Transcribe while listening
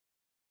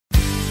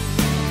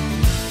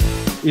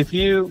If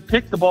you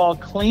pick the ball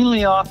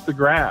cleanly off the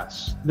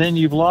grass, then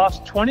you've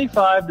lost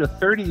 25 to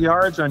 30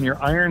 yards on your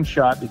iron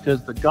shot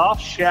because the golf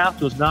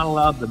shaft was not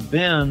allowed to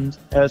bend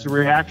as a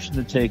reaction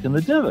to taking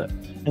the divot.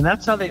 And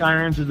that's how the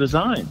irons are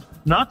designed.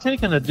 Not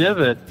taking a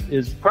divot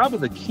is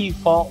probably the key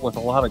fault with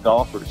a lot of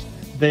golfers.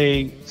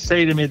 They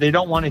say to me they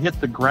don't want to hit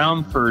the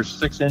ground first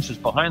 6 inches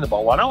behind the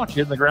ball. Well, I don't want you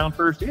hitting the ground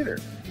first either.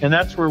 And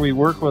that's where we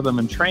work with them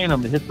and train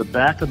them to hit the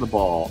back of the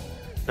ball.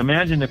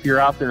 Imagine if you're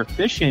out there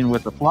fishing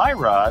with a fly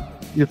rod,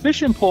 your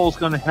fishing pole is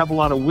going to have a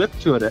lot of whip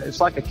to it.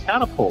 It's like a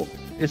catapult.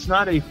 It's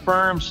not a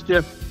firm,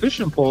 stiff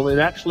fishing pole. It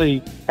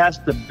actually has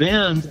to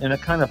bend, and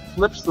it kind of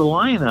flips the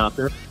line out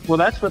there. Well,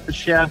 that's what the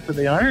shaft of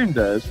the iron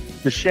does.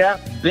 The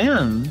shaft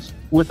bends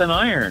with an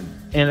iron,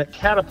 and it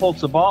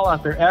catapults the ball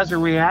out there as a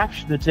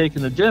reaction to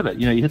taking the divot.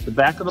 You hit the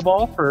back of the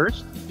ball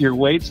first. Your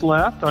weight's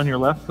left on your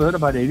left foot,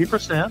 about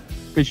 80%,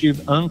 because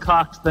you've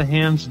uncocked the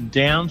hands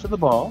down to the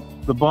ball.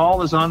 The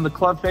ball is on the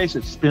club face.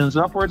 It spins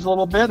upwards a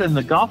little bit, and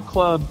the golf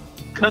club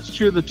cuts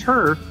through the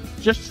turf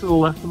just to the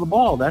left of the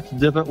ball. That's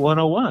divot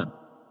 101.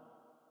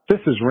 This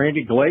is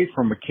Randy Glay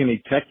from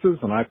McKinney, Texas,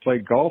 and I play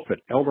golf at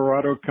El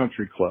Dorado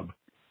Country Club.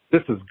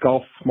 This is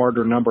Golf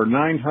Smarter number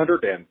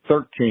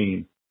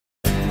 913.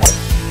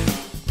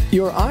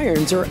 Your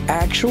irons are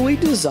actually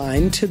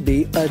designed to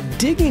be a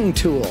digging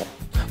tool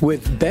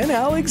with Ben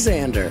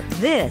Alexander.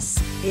 This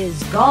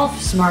is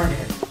Golf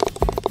Smarter,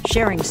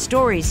 sharing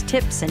stories,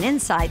 tips, and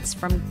insights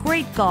from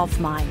great golf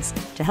minds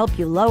to help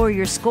you lower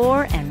your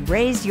score and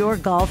raise your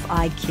golf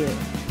IQ.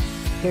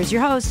 Here's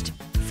your host,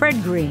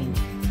 Fred Green.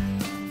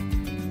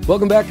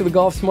 Welcome back to the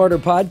Golf Smarter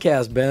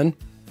podcast, Ben.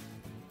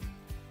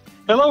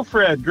 Hello,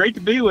 Fred. Great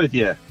to be with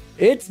you.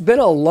 It's been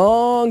a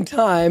long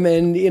time,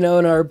 and, in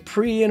our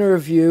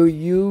pre-interview,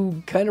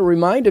 you kind of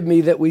reminded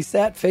me that we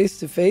sat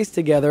face-to-face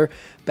together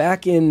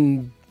back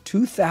in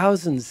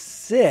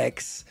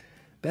 2006,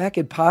 back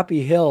at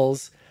Poppy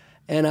Hills,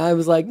 and I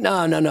was like,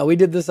 no, we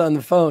did this on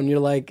the phone. You're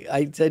like,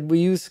 I said, we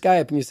use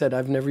Skype, and you said,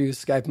 I've never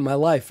used Skype in my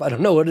life. I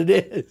don't know what it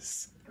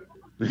is.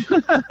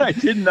 I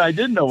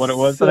didn't know what it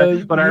was,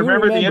 so but I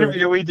remember the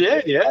interview we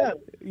did.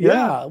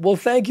 Yeah. Well,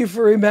 thank you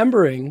for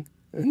remembering,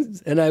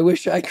 and I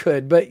wish I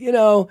could. But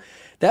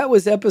that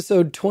was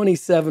episode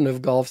 27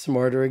 of Golf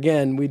Smarter.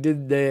 Again,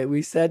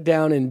 we sat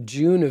down in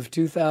June of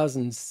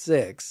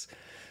 2006,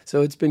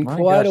 so it's been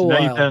quite a while.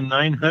 Now you've done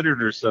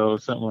 900 or so,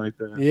 something like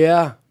that.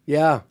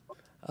 Yeah.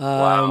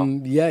 Wow.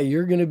 Yeah,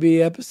 you're going to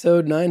be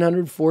episode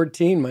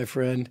 914, my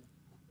friend.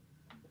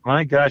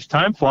 My gosh,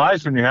 time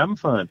flies when you're having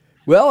fun.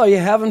 Well, are you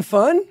having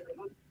fun?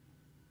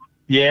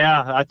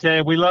 Yeah, I tell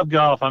you, we love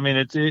golf. I mean,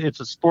 it's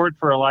a sport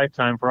for a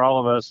lifetime for all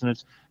of us, and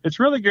it's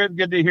really good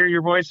to hear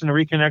your voice and to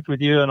reconnect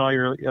with you and all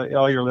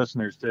your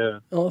listeners too.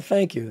 Oh,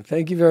 thank you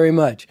very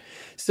much.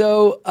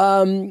 So,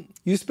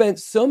 you spent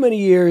so many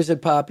years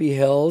at Poppy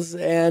Hills,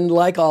 and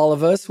like all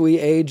of us, we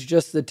age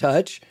just a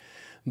touch.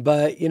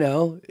 But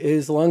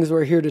as long as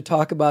we're here to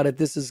talk about it,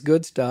 this is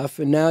good stuff.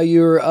 And now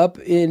you're up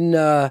in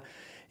the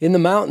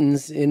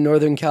mountains in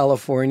Northern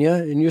California,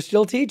 and you're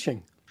still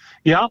teaching.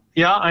 Yeah.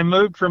 I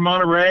moved from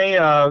Monterey.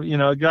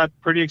 It got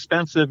pretty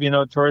expensive,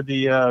 toward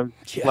the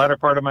latter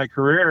part of my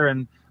career,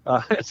 and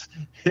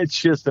it's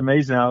just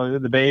amazing how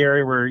the Bay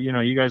Area where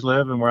you guys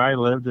live and where I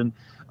lived, and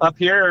up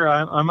here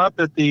I'm up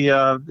at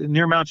the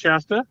near Mount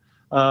Shasta,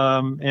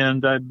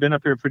 and I've been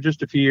up here for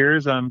just a few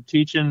years. I'm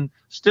teaching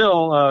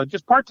still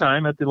just part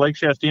time at the Lake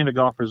Shastina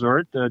Golf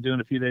Resort, doing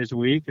a few days a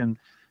week and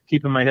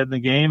keeping my head in the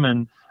game.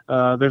 And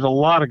there's a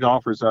lot of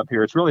golfers up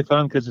here. It's really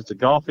fun because it's a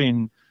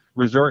golfing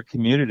resort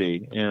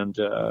community, and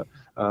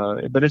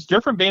but it's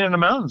different being in the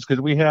mountains because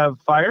we have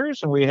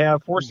fires and we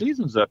have 4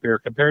 seasons up here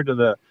compared to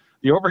the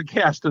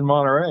overcast in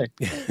Monterey.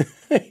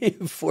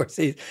 4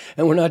 seasons,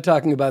 and we're not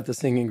talking about the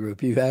singing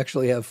group. You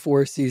actually have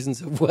 4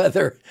 seasons of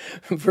weather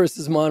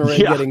versus Monterey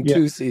getting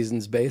 2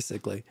 seasons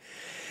basically.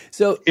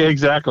 So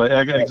exactly.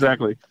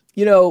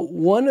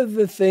 One of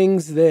the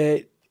things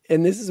that,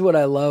 and this is what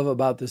I love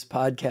about this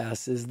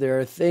podcast, is there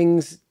are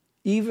things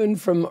even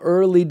from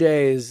early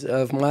days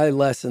of my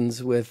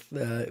lessons with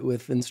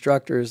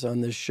instructors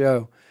on this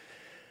show,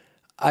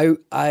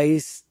 I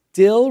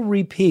still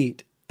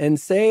repeat and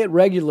say it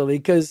regularly,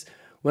 because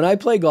when I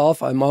play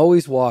golf, I'm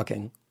always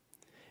walking,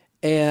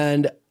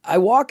 and I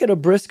walk at a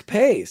brisk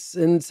pace.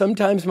 And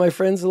sometimes my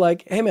friends are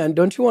like, "Hey man,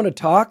 don't you want to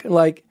talk?" And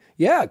like,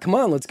 "Yeah, come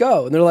on, let's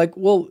go." And they're like,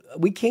 "Well,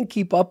 we can't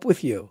keep up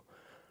with you."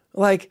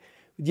 Like,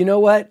 you know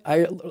what?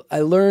 I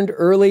learned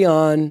early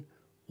on,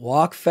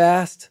 walk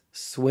fast,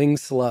 swing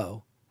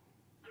slow.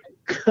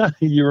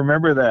 You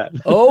remember that?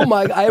 Oh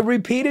my, I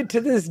repeat it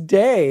to this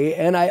day,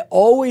 and I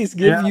always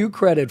give you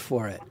credit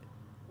for it.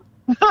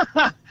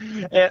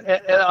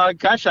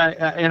 Gosh,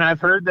 I've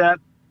heard that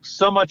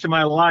so much of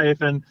my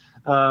life, and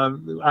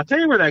I'll tell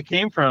you where that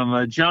came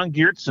from. John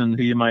Geertsen,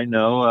 who you might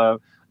know,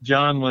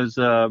 John was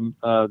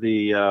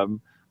the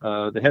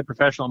head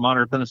professional at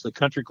Monterey Peninsula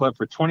Country Club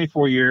for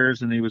 24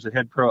 years, and he was a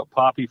head pro at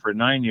Poppy for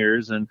 9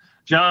 years. And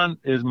John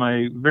is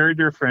my very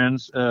dear friend,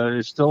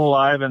 is still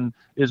alive and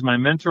is my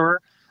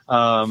mentor.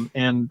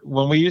 And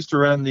when we used to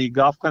run the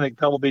Golf Clinic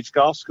Pebble Beach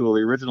Golf School,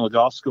 the original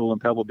golf school in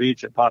Pebble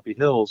Beach at Poppy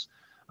Hills,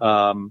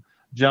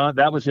 John,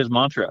 that was his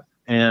mantra.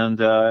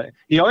 And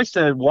he always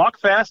said, walk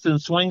fast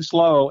and swing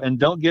slow and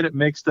don't get it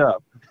mixed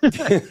up. and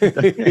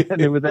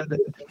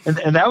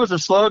that was a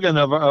slogan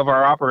of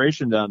our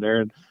operation down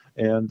there.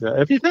 And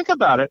if you think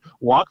about it,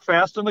 walk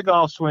fast on the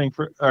golf swing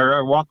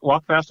or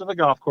walk fast on the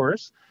golf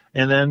course,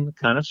 and then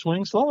kind of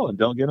swing slow and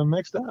don't get them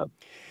mixed up.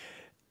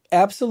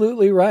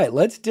 Absolutely right.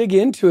 Let's dig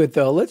into it,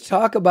 though. Let's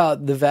talk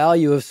about the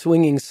value of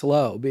swinging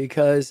slow,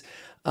 because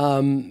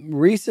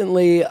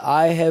recently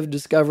I have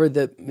discovered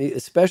that,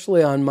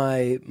 especially on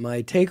my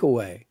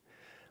takeaway,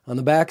 on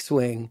the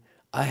backswing,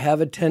 I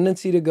have a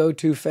tendency to go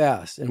too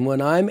fast. And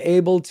when I'm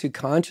able to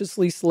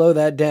consciously slow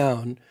that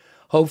down,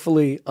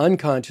 hopefully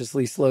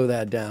unconsciously slow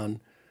that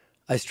down,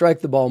 I strike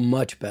the ball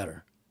much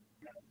better.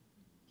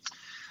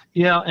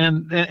 Yeah,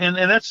 and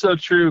that's so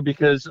true,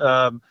 because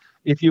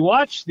if you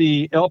watch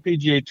the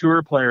LPGA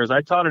Tour players,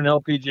 I taught an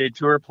LPGA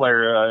Tour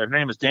player. Her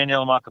name is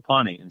Danielle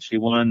Makapani, and she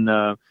won.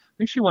 I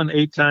think she won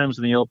 8 times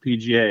in the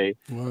LPGA,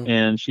 wow.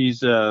 And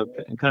she's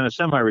kind of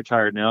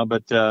semi-retired now.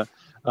 But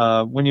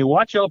when you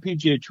watch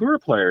LPGA Tour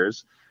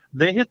players,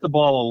 they hit the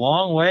ball a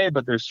long way,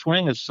 but their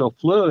swing is so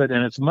fluid,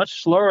 and it's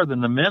much slower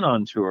than the men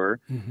on tour.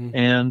 Mm-hmm.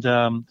 And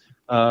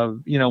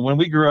when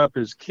we grew up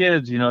as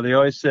kids, they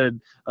always said,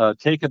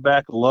 take it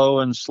back low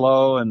and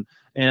slow. And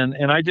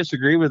I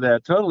disagree with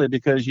that totally,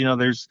 because,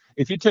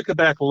 if you took it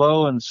back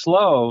low and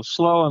slow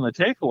on the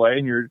takeaway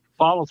and your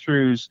follow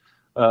throughs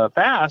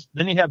fast,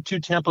 then you have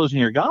 2 tempos in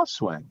your golf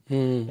swing.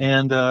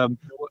 And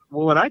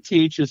what I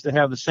teach is to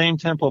have the same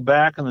tempo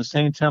back and the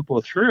same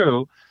tempo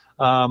through.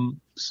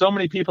 So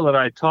many people that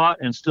I taught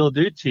and still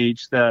do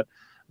teach that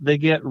they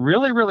get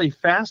really, really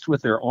fast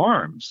with their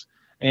arms,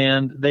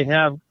 and they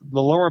have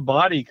the lower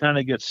body kind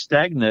of gets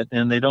stagnant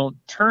and they don't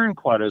turn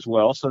quite as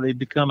well. So they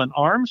become an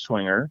arm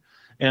swinger.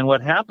 And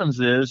what happens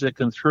is it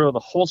can throw the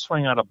whole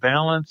swing out of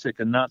balance. It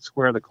can not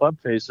square the club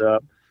face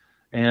up.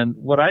 And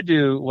what I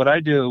do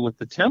with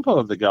the tempo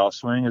of the golf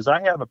swing is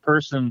I have a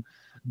person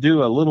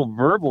do a little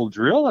verbal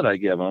drill that I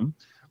give them,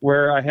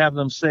 where I have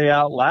them say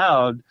out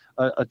loud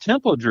a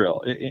tempo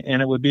drill.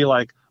 And it would be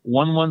like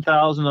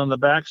 1/1000 on the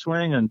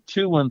backswing and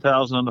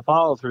 2/1000 on the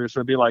follow through. So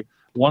it'd be like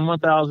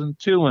 1/1000,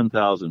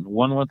 2/1000,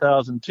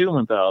 1/1000,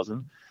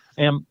 2/1000.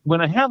 And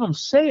when I have them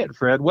say it,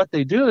 Fred, what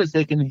they do is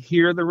they can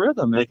hear the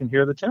rhythm. They can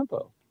hear the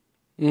tempo.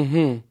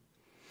 Mm-hmm.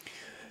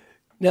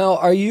 Now,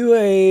 are you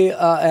a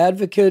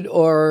advocate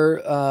or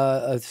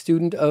a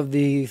student of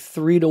the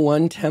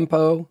 3-to-1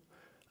 tempo?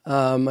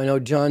 I know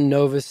John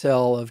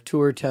Novosel of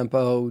Tour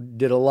Tempo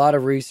did a lot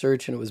of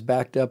research, and it was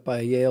backed up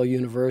by Yale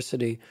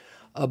University,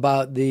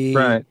 about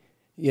the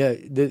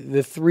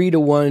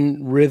 3-to-1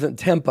 rhythm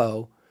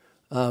tempo.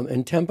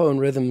 And tempo and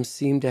rhythm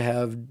seem to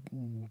have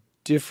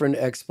different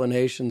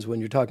explanations when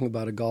you're talking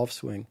about a golf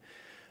swing.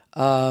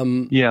 But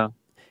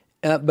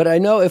I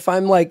know if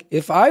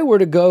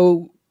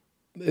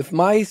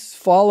my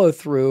follow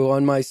through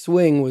on my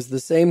swing was the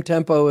same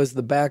tempo as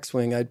the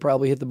backswing, I'd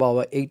probably hit the ball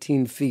about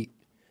 18 feet.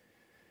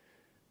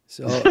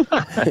 So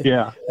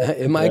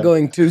am I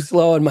going too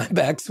slow on my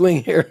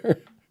backswing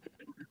here?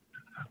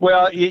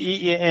 Well,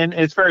 and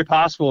it's very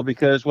possible,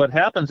 because what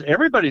happens,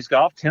 everybody's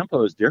golf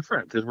tempo is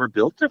different because we're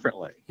built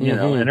differently,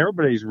 and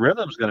everybody's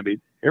rhythm's going to be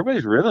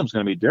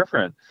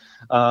different.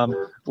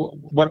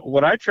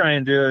 What I try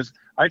and do is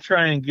I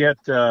try and get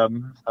a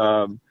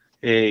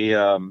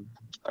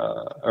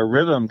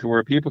rhythm to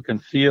where people can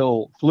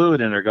feel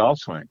fluid in their golf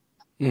swing.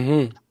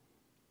 Mm-hmm.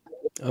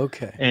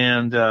 Okay.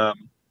 And to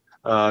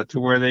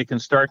where they can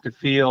start to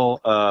feel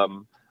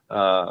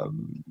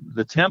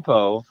the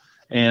tempo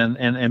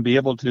and be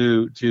able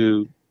to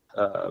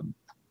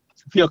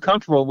feel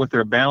comfortable with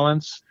their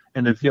balance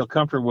and to feel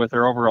comfortable with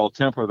their overall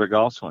tempo of their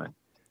golf swing.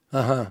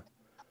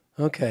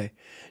 Okay.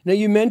 Now,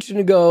 you mentioned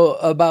ago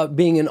about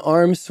being an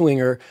arm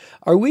swinger.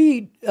 Are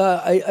we?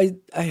 I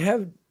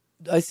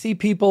see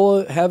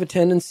people have a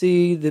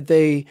tendency that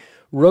they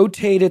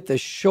rotate at the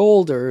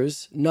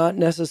shoulders, not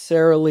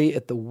necessarily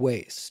at the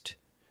waist.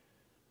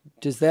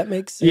 Does that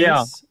make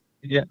sense?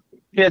 Yeah,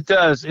 it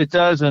does. It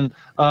does, and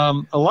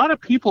a lot of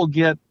people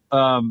get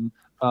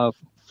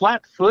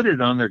flat-footed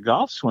on their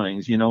golf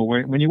swings.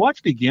 When you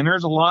watch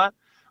beginners a lot,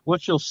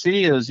 what you'll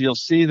see is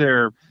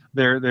their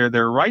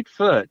right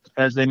foot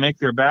as they make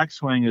their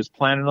backswing is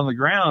planted on the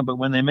ground, but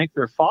when they make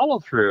their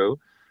follow-through,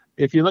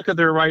 if you look at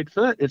their right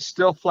foot, it's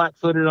still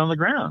flat-footed on the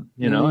ground.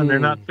 And they're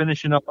not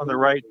finishing up on the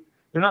right.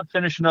 They're not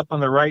finishing up on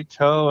the right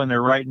toe and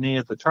their right knee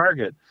at the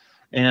target.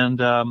 And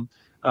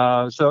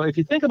so if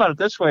you think about it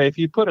this way, if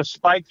you put a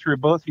spike through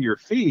both of your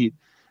feet,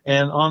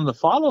 and on the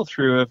follow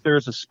through, if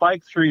there's a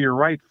spike through your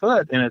right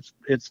foot and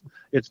it's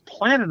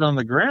planted on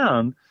the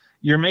ground,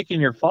 you're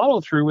making your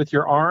follow through with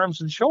your arms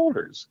and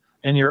shoulders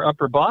and your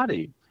upper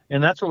body.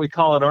 And that's what we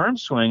call it arm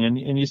swing.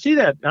 And you see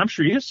that, I'm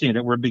sure you've seen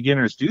it, where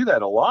beginners do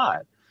that a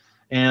lot.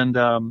 And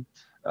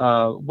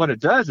what it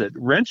does, it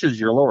wrenches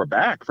your lower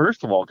back,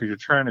 first of all, because you're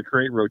trying to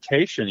create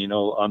rotation,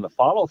 on the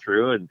follow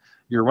through, and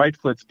your right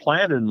foot's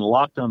planted and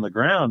locked on the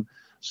ground.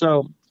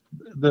 So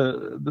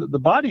the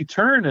body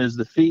turn is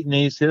the feet,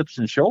 knees, hips,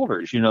 and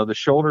shoulders. The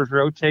shoulders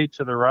rotate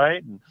to the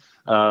right.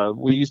 And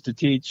we used to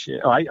teach,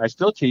 I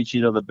still teach,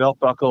 the belt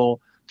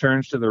buckle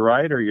turns to the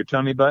right, or your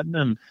tummy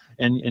button,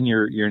 and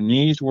your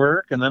knees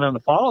work. And then on the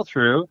follow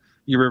through,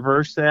 you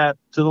reverse that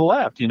to the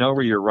left,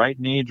 where your right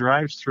knee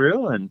drives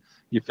through, and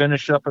you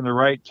finish up in the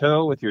right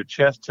toe with your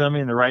chest, tummy,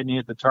 and the right knee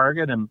at the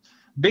target. And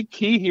big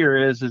key here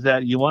is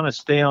that you want to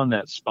stay on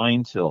that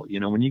spine tilt.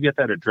 When you get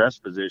that address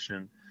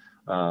position,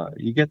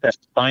 you get that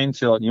spine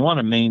tilt, and you want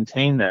to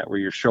maintain that where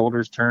your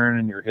shoulders turn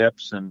and your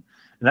hips, and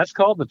that's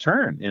called the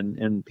turn.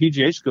 In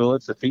PGA school,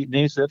 it's the feet,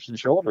 knees, hips, and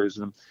shoulders.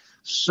 And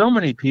so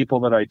many people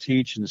that I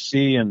teach and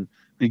see, and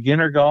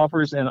beginner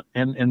golfers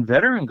and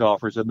veteran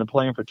golfers that have been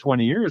playing for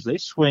 20 years, they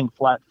swing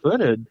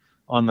flat-footed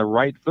on the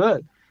right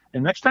foot.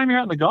 And next time you're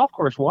out on the golf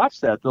course,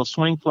 watch that. They'll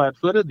swing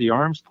flat-footed, the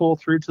arms pull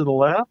through to the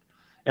left,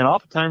 and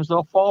oftentimes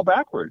they'll fall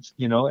backwards,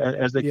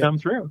 as they come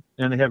through,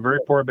 and they have very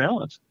poor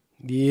balance.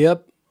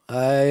 Yep.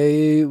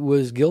 I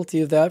was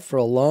guilty of that for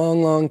a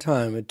long, long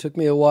time. It took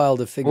me a while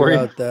to figure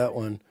out that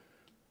one.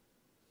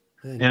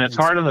 And it's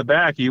hard on the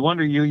back. You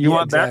wonder, you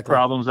want back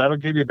problems. That'll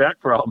give you back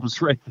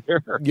problems right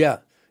there. Yeah.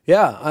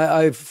 Yeah.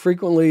 I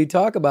frequently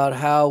talk about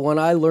how when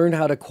I learned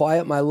how to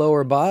quiet my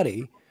lower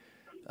body,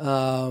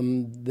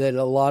 that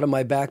a lot of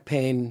my back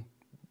pain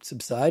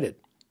subsided.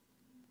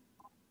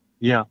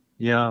 Yeah.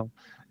 Yeah.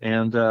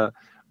 And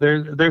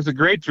there's a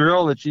great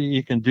drill that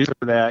you can do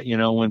for that,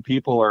 when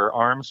people are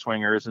arm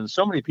swingers, and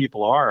so many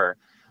people are,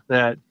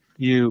 that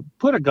you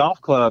put a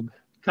golf club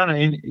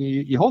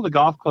you hold the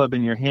golf club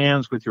in your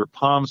hands with your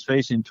palms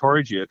facing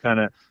towards you,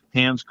 kind of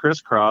hands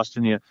crisscrossed,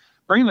 and you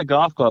bring the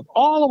golf club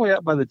all the way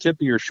up by the tip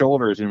of your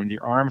shoulders and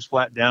your arms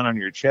flat down on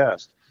your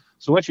chest.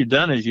 So what you've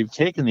done is you've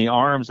taken the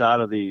arms out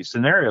of the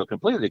scenario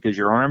completely, because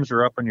your arms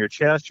are up on your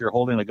chest, you're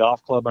holding the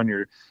golf club on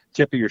your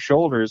tip of your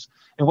shoulders.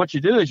 And what you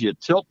do is you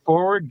tilt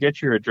forward,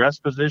 get your address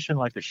position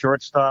like a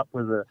shortstop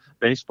with a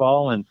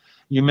baseball, and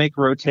you make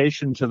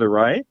rotation to the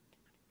right.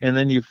 And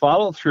then you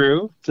follow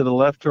through to the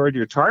left toward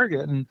your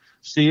target and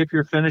see if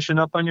you're finishing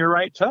up on your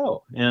right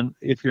toe. And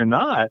if you're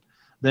not,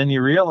 then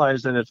you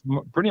realize that it's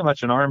pretty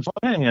much an arm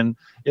swing, and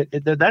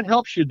that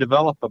helps you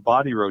develop a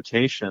body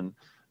rotation.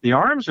 The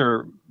arms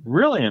are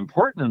really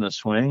important in the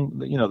swing.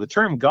 The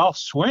term golf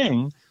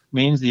swing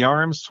means the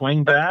arms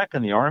swing back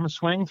and the arms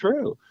swing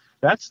through.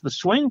 That's the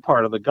swing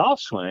part of the golf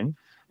swing.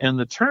 And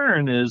the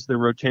turn is the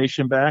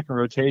rotation back and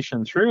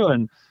rotation through.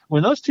 And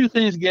when those two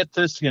things get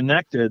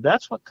disconnected,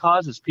 that's what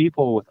causes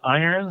people with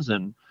irons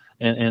and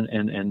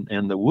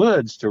the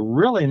woods to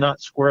really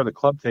not square the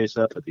club face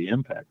up at the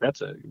impact.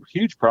 That's a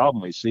huge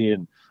problem we see,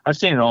 and I've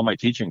seen it in all my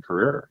teaching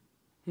career.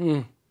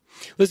 Listen,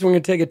 we're going to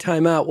take a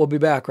time out. We'll be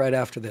back right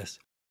after this.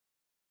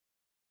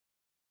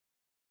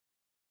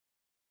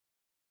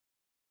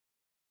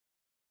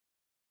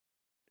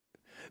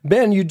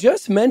 Ben, you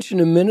just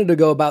mentioned a minute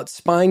ago about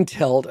spine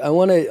tilt. I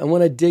want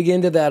to dig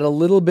into that a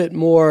little bit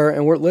more,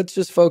 and let's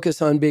just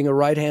focus on being a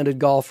right-handed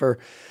golfer.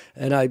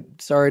 And I'm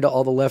sorry to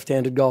all the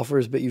left-handed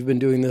golfers, but you've been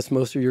doing this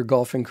most of your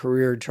golfing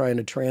career, trying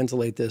to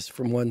translate this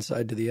from one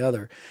side to the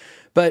other.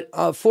 But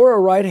for a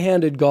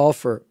right-handed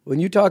golfer, when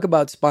you talk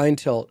about spine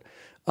tilt,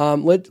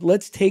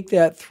 let's take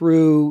that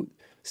through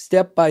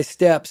step by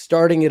step,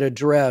 starting at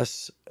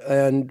address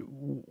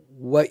and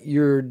what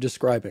you're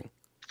describing.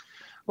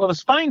 Well, the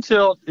spine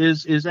tilt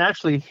is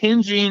actually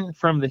hinging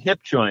from the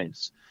hip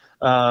joints.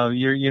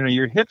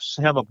 Your hips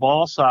have a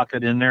ball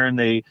socket in there, and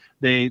they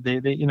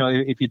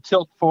if you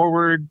tilt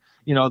forward,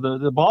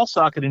 the ball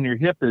socket in your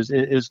hip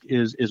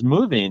is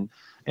moving,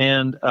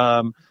 and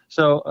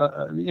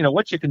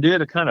what you can do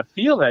to kind of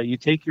feel that, you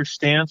take your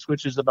stance,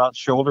 which is about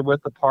shoulder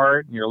width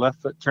apart, and your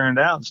left foot turned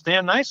out, and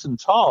stand nice and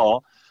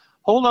tall.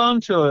 Hold on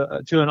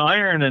to an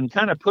iron and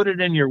kind of put it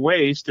in your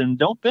waist, and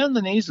don't bend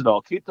the knees at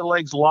all. Keep the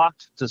legs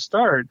locked to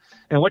start.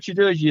 And what you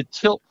do is you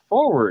tilt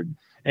forward,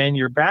 and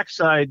your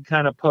backside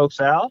kind of pokes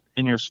out,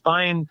 and your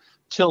spine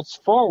tilts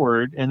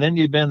forward, and then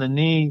you bend the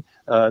knees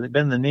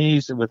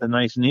with a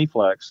nice knee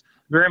flex,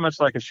 very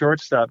much like a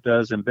shortstop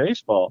does in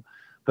baseball.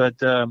 But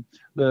the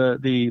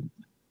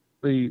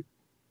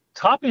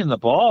topping the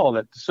ball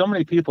that so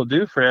many people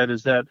do, Fred,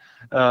 is that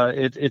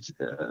it's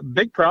a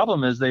big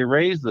problem is they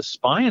raise the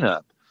spine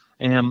up.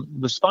 And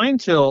the spine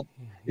tilt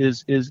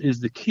is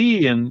the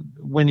key. And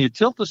when you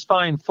tilt the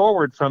spine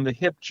forward from the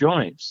hip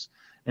joints,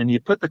 and you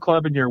put the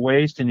club in your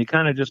waist, and you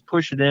kind of just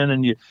push it in,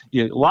 and you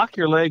lock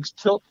your legs,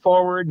 tilt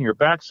forward, and your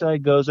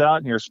backside goes out,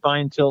 and your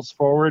spine tilts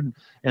forward,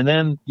 and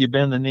then you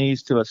bend the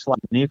knees to a slight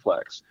knee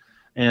flex.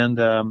 And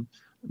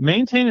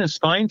maintaining a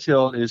spine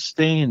tilt is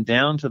staying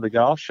down to the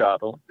golf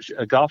shot.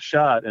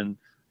 And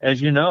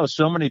as you know,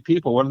 so many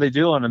people, what do they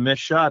do on a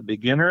missed shot?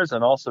 Beginners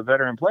and also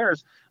veteran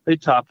players, they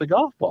top the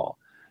golf ball.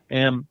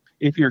 And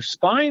if your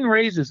spine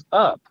raises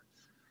up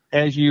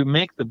as you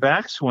make the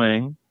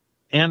backswing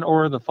and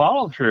or the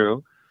follow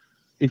through,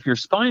 if your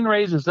spine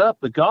raises up,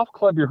 the golf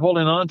club you're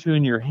holding onto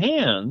in your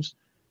hands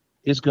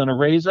is going to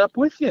raise up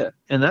with you.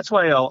 And that's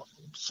why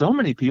so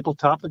many people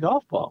top the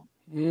golf ball.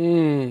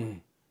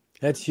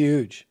 That's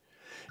huge.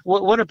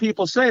 what do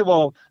people say?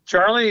 Well,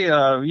 Charlie,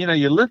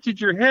 you lifted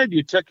your head,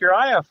 you took your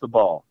eye off the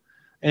ball.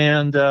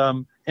 And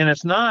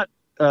it's not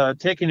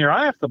taking your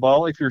eye off the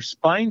ball. If your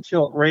spine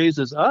tilt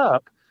raises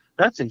up,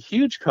 that's a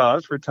huge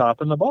cause for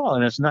topping the ball.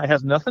 And it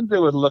has nothing to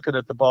do with looking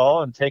at the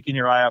ball and taking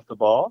your eye off the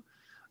ball.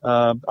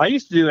 I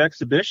used to do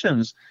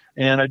exhibitions,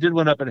 and I did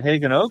one up at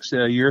Hagen Oaks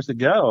years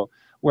ago,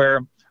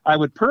 where I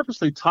would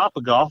purposely top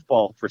a golf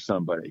ball for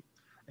somebody.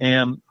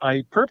 And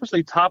I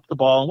purposely topped the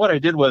ball. And what I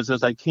did was,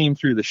 as I came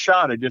through the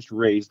shot, I just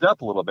raised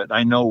up a little bit. And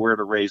I know where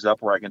to raise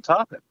up where I can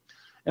top it.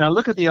 And I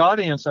look at the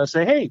audience, and I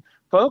say, hey,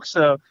 folks,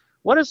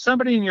 what does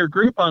somebody in your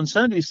group on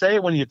Sunday say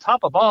when you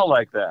top a ball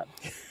like that?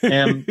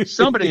 And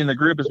somebody in the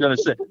group is going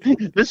to say,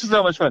 this is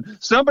so much fun.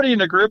 Somebody in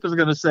the group is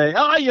going to say,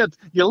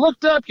 you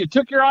looked up, you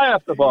took your eye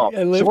off the ball.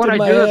 So what I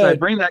do is I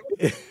bring that.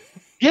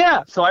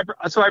 Yeah. So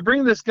I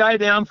bring this guy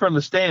down from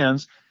the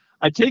stands.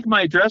 I take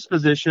my dress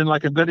position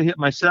like I'm going to hit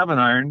my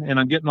 7-iron, and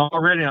I'm getting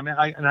all ready.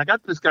 I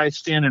got this guy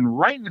standing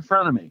right in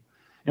front of me.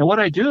 And what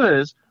I do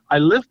is I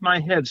lift my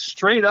head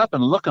straight up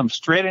and look him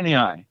straight in the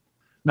eye.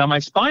 Now, my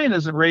spine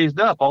isn't raised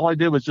up. All I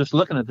did was just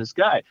looking at this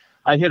guy.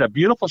 I hit a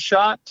beautiful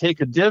shot,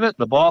 take a divot,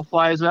 the ball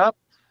flies up,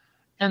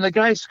 and the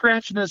guy's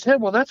scratching his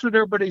head. Well, that's what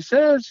everybody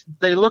says.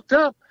 They looked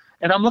up,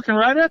 and I'm looking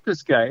right at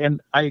this guy.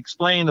 And I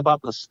explained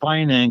about the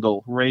spine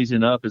angle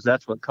raising up, as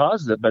that's what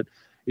causes it. But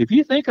if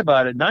you think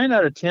about it, 9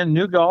 out of 10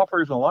 new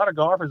golfers and a lot of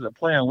golfers that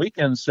play on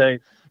weekends say,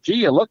 gee,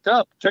 you looked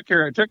up, took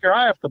your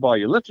eye off the ball,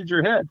 you lifted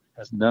your head. It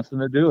has nothing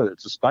to do with it.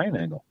 It's a spine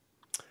angle.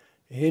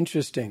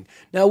 Interesting.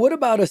 Now, what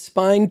about a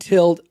spine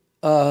tilt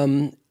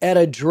at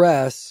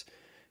address,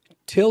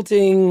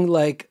 tilting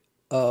like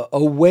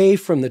away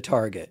from the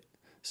target?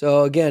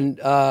 So again,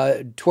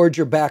 towards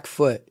your back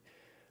foot,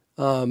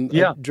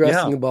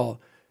 addressing the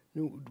ball.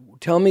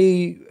 Tell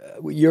me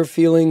your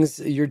feelings,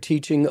 your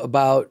teaching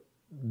about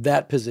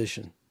that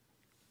position.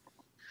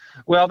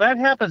 Well, that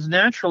happens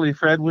naturally,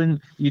 Fred,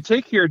 when you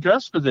take your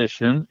address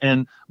position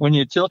and when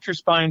you tilt your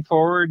spine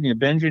forward and you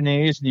bend your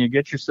knees and you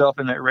get yourself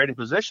in that ready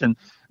position.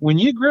 When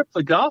you grip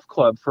the golf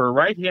club for a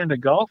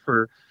right-handed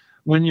golfer,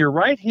 when your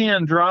right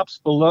hand drops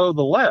below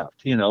the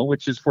left,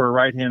 which is for a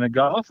right-handed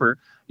golfer,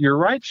 your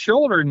right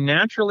shoulder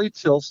naturally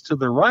tilts to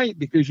the right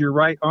because your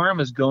right arm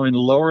is going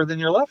lower than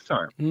your left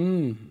arm.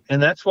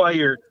 And that's why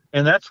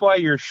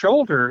your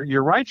shoulder,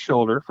 your right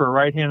shoulder for a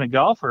right-handed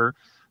golfer,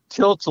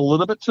 tilts a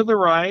little bit to the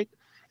right,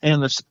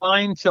 and the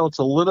spine tilts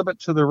a little bit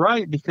to the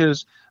right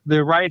because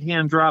the right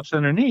hand drops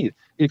underneath.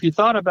 If you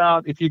thought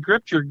about if you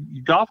gripped your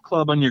golf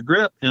club on your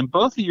grip and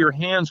both of your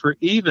hands were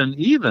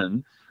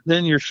even,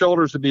 then your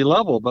shoulders would be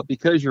level. But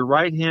because your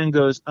right hand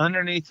goes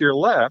underneath your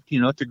left,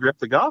 to grip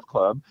the golf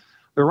club,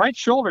 the right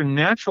shoulder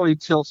naturally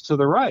tilts to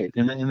the right.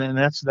 And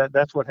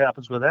that's what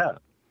happens with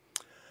that.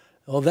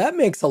 Well, that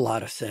makes a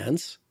lot of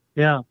sense.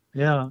 Yeah.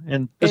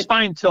 And the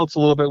spine tilts a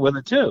little bit with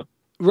it too.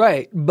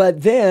 Right.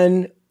 But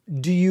then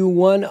do you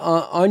want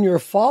on your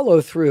follow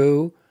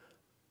through,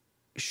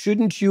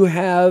 shouldn't you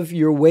have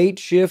your weight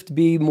shift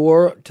be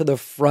more to the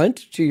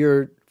front, to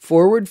your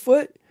forward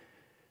foot?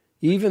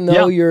 Even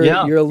though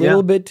you're a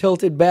little bit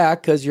tilted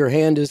back because your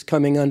hand is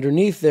coming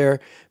underneath there,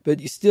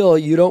 but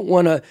you don't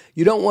want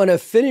to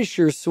finish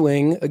your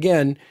swing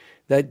again.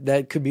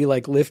 That could be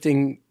like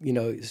lifting,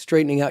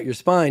 straightening out your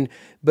spine,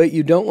 but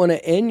you don't want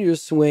to end your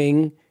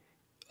swing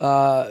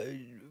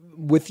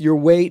with your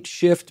weight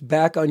shift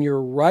back on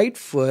your right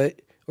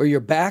foot or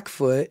your back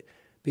foot,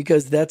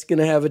 because that's going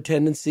to have a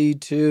tendency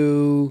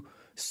to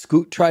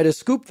try to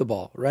scoop the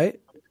ball, right?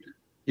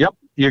 Yep,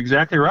 you're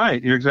exactly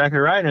right.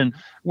 And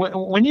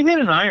when you hit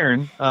an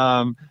iron,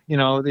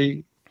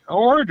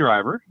 or a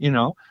driver,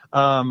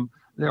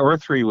 or a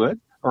 3-wood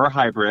or a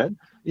hybrid,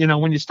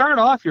 when you start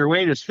off, your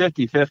weight is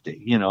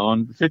 50-50,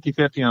 and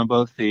 50-50 on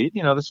both feet.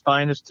 The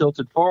spine is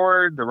tilted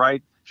forward, the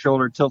right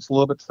shoulder tilts a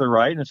little bit to the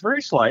right, and it's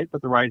very slight,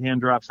 but the right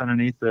hand drops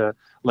underneath the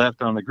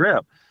left on the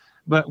grip.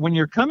 But when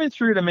you're coming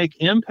through to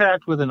make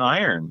impact with an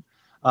iron,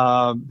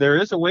 there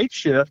is a weight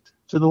shift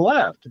to the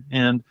left.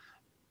 And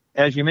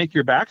as you make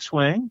your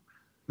backswing,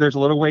 there's a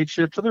little weight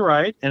shift to the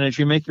right. And as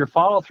you make your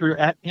follow-through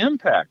at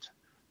impact,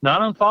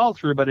 not on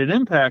follow-through, but at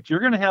impact, you're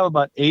going to have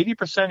about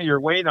 80% of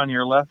your weight on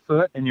your left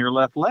foot and your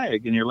left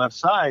leg and your left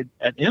side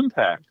at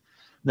impact.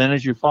 Then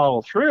as you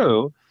follow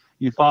through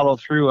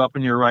up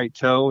in your right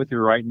toe with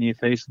your right knee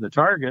facing the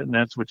target, and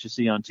that's what you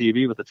see on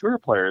TV with the tour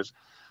players.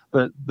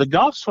 But the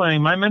golf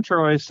swing, my mentor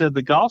always said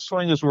the golf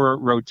swing is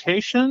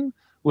rotation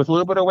with a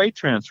little bit of weight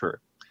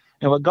transfer.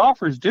 And what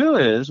golfers do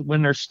is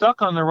when they're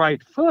stuck on the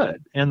right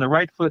foot and the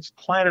right foot's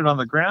planted on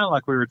the ground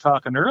like we were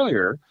talking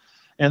earlier,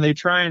 and they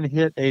try and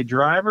hit a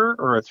driver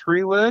or a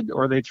 3-wood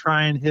or they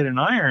try and hit an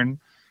iron,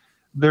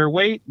 their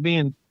weight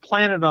being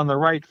planted on the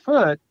right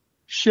foot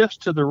shifts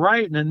to the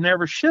right and it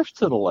never shifts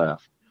to the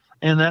left.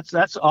 And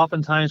that's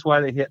oftentimes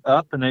why they hit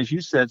up and, as you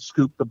said,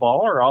 scoop the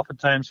ball, or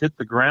oftentimes hit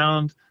the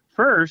ground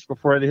first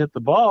before they hit the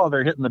ball.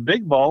 They're hitting the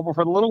big ball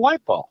before the little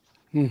white ball.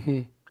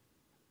 Mm-hmm.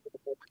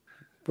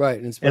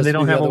 Right. And they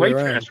don't have a weight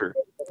transfer.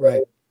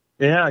 Right.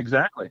 Yeah,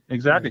 exactly.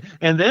 Right.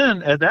 And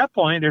then at that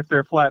point, if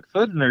they're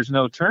flat-footed and there's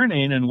no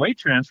turning and weight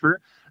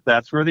transfer,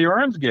 that's where the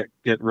arms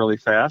get really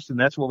fast, and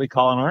that's what we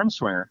call an arm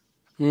swinger.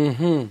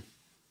 Mm-hmm.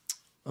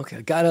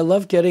 Okay, God, I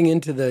love getting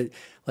into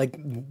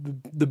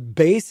the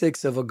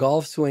basics of a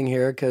golf swing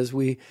here, because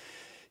we,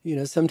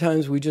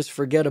 sometimes we just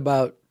forget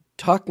about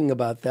talking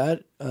about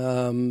that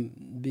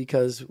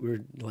because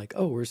we're like,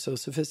 oh, we're so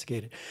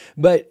sophisticated.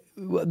 But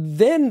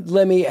then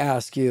let me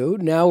ask you,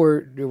 now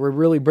we're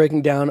really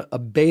breaking down a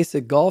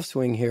basic golf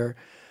swing here.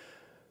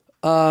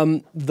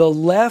 The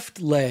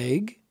left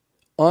leg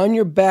on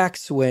your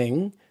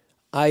backswing,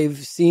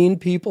 I've seen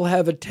people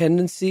have a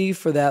tendency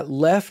for that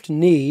left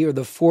knee or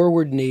the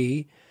forward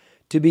knee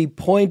to be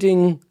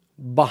pointing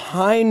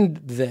behind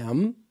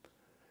them,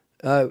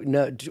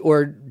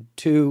 or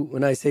to,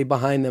 when I say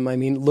behind them, I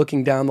mean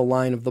looking down the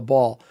line of the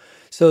ball.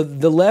 So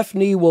the left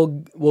knee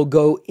will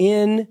go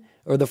in,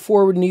 or the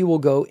forward knee will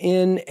go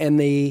in, and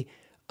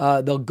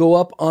they'll go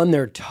up on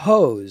their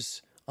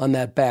toes on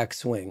that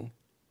backswing.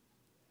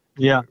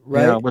 Yeah,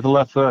 right. Yeah, with the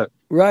left foot.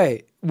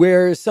 Right.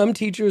 Where some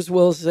teachers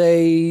will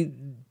say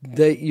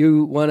that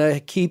you want to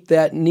keep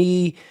that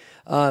knee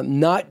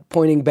not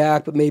pointing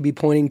back, but maybe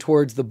pointing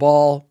towards the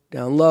ball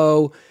down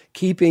low,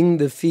 keeping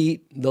the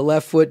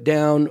left foot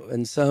down,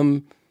 and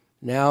some,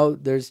 now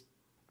there's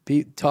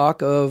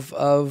talk of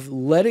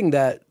letting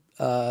that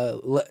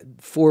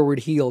forward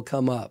heel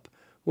come up.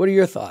 What are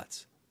your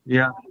thoughts?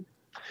 Yeah.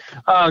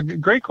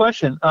 Great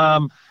question.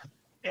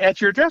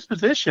 At your address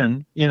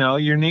position,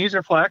 your knees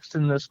are flexed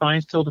and the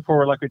spine's tilted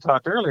forward like we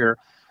talked earlier.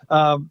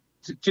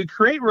 To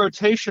create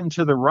rotation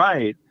to the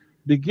right,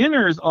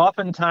 beginners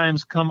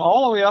oftentimes come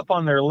all the way up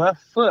on their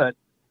left foot,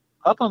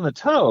 up on the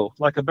toe,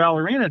 like a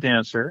ballerina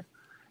dancer.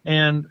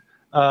 And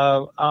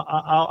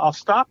I'll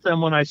stop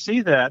them when I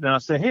see that, and I'll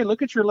say, hey,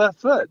 look at your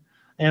left foot.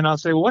 And I'll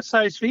say, well, what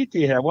size feet do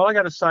you have? Well, I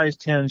got a size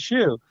 10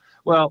 shoe.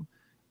 Well,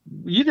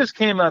 you just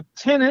came up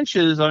 10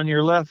 inches on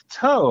your left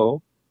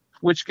toe,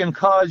 which can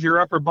cause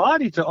your upper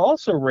body to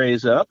also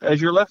raise up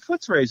as your left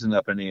foot's raising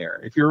up in the air.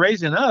 If you're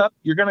raising up,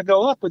 you're going to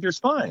go up with your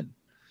spine.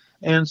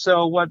 And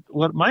so what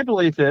my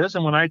belief is,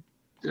 and when I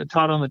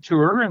taught on the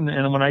tour and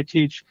when I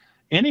teach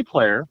any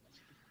player,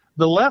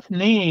 the left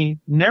knee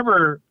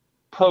never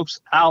pokes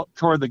out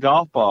toward the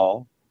golf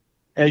ball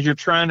as you're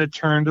trying to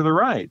turn to the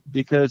right,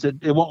 because it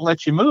won't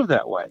let you move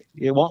that way.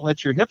 It won't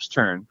let your hips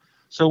turn.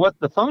 So what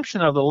the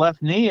function of the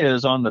left knee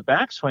is on the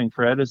backswing,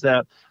 Fred, is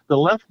that the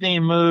left knee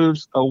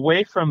moves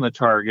away from the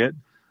target,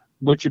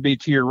 which would be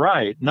to your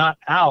right, not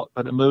out,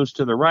 but it moves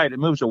to the right. It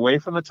moves away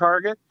from the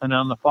target, and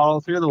on the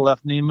follow through, the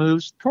left knee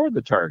moves toward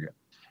the target.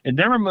 It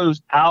never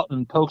moves out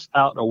and pokes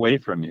out away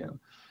from you.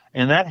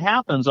 And that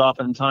happens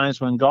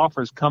oftentimes when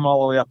golfers come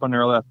all the way up on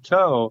their left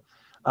toe.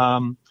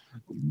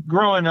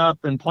 Growing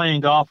up and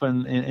playing golf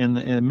in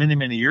many,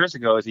 many years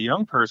ago as a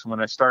young person, when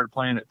I started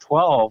playing at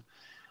 12,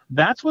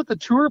 that's what the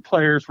tour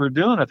players were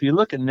doing. If you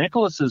look at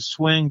Nicklaus's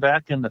swing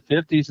back in the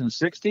 50s and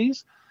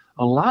 60s,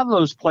 a lot of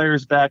those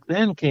players back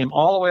then came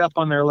all the way up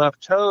on their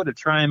left toe to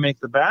try and make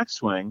the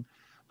backswing.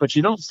 But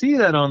you don't see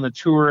that on the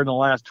tour in the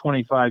last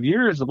 25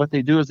 years. What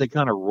they do is they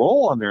kind of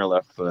roll on their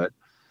left foot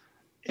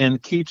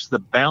and keeps the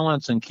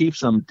balance and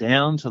keeps them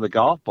down to the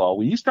golf ball.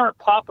 When you start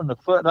popping the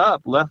foot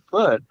up, left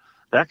foot,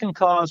 that can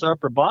cause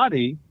upper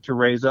body to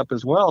raise up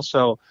as well.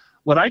 So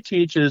what I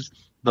teach is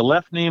the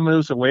left knee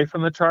moves away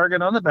from the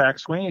target on the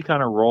backswing. You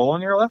kind of roll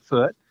on your left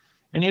foot,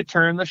 and you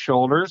turn the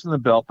shoulders and the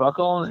belt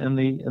buckle and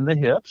the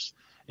hips,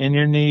 and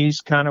your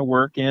knees kind of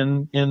work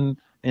in with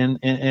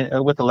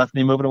the left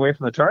knee moving away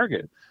from the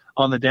target.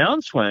 On the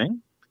downswing,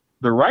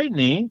 the right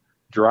knee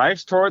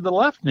drives toward the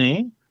left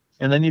knee,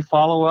 and then you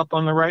follow up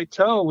on the right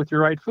toe with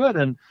your right foot.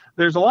 And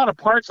there's a lot of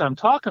parts I'm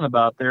talking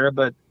about there,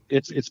 but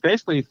it's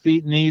basically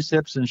feet, knees,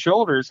 hips, and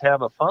shoulders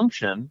have a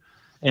function.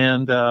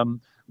 And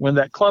when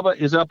that club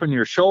is up in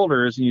your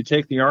shoulders and you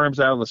take the arms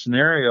out of the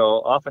scenario,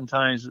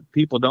 oftentimes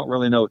people don't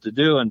really know what to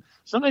do. And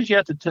sometimes you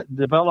have to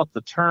develop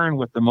the turn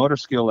with the motor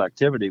skill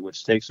activity,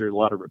 which takes a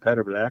lot of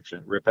repetitive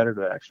action. We're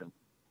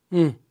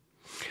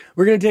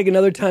going to take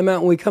another time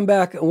out. When we come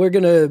back, we're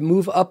going to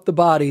move up the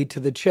body to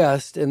the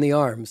chest and the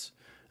arms.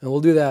 And we'll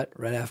do that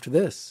right after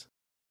this.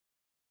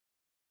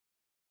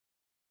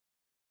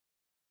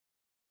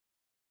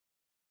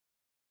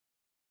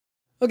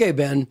 Okay,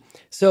 Ben.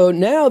 So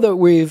now that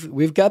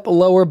we've got the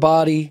lower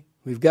body,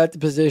 we've got the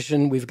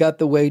position, we've got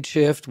the weight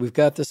shift, we've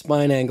got the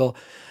spine angle,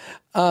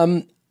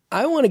 I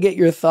want to get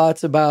your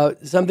thoughts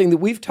about something that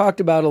we've talked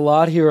about a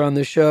lot here on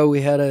the show.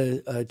 We had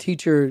a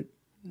teacher,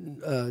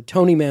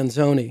 Tony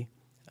Manzoni,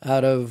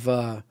 out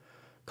of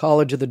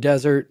College of the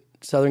Desert,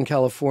 Southern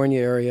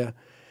California area,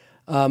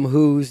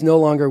 who's no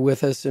longer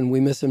with us, and we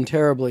miss him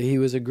terribly. He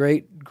was a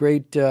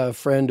great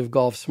friend of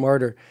Golf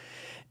Smarter.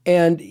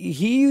 And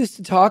he used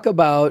to talk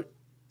about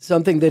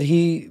something that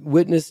he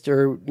witnessed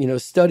or,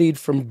 studied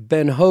from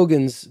Ben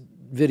Hogan's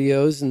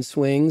videos and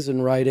swings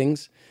and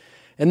writings.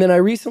 And then I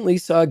recently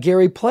saw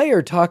Gary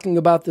Player talking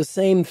about the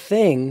same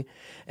thing,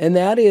 and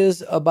that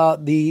is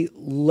about the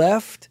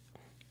left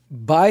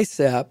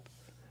bicep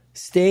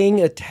staying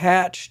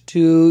attached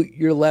to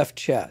your left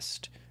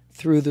chest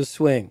through the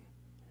swing.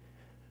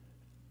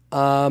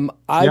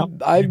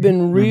 I've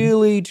been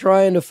really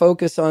trying to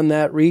focus on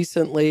that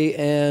recently,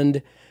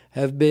 and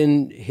have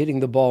been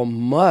hitting the ball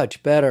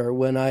much better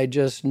when I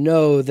just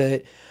know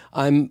that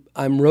I'm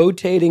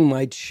rotating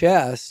my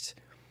chest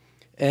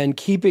and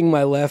keeping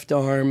my left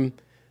arm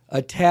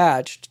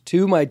attached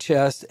to my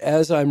chest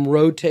as I'm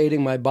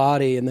rotating my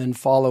body and then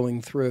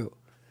following through.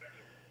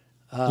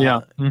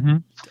 I'd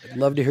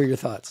love to hear your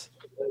thoughts.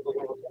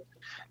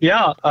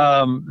 Yeah,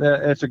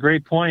 that's a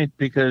great point,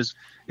 because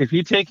if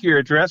you take your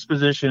address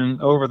position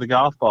over the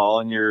golf ball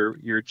and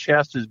your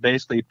chest is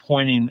basically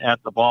pointing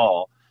at the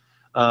ball,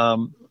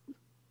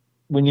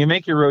 when you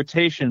make your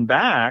rotation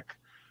back,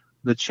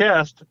 the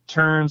chest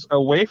turns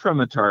away from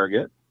the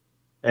target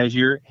as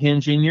you're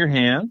hinging your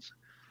hands,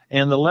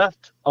 and the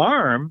left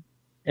arm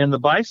and the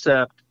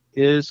bicep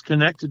is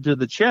connected to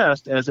the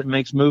chest as it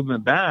makes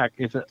movement back.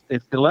 If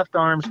the left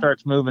arm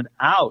starts moving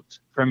out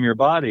from your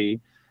body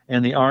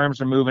and the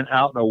arms are moving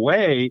out and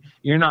away,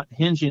 you're not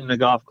hinging the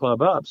golf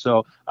club up.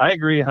 So I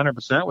agree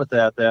 100% with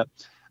that.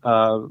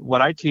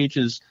 What I teach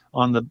is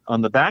on the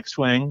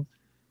backswing,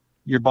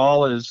 your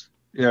ball is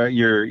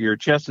your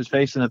chest is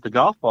facing at the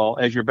golf ball.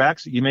 As you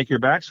make your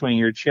backswing,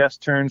 your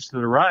chest turns to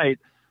the right,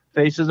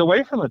 faces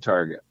away from the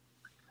target.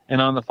 And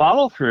on the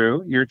follow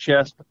through, your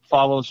chest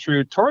follows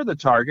through toward the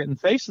target and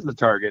faces the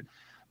target.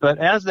 But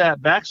as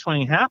that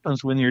backswing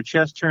happens, when your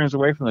chest turns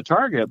away from the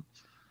target,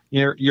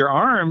 your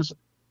arms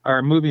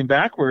are moving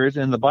backwards,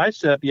 and the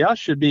bicep,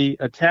 should be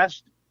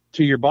attached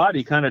to your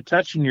body, kind of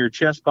touching your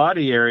chest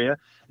body area,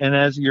 and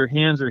as your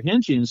hands are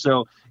hinging.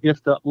 So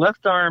if the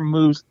left arm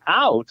moves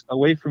out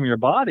away from your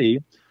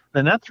body,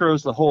 then that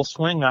throws the whole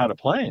swing out of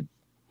plane.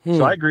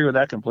 So I agree with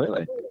that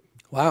completely.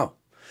 Wow.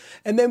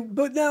 And then,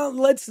 but now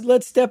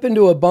let's step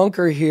into a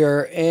bunker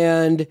here,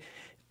 and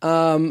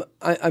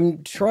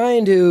I'm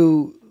trying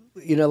to,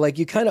 like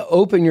you kind of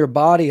open your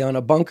body on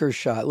a bunker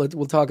shot.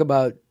 We'll talk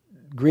about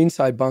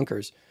greenside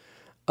bunkers.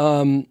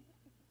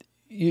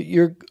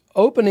 You're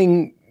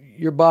opening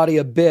your body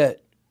a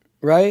bit,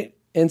 right?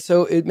 And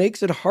so it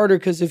makes it harder,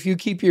 because if you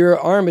keep your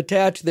arm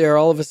attached there,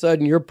 all of a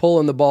sudden you're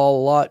pulling the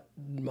ball a lot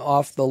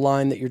off the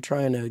line that you're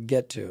trying to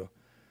get to.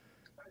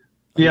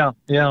 Yeah.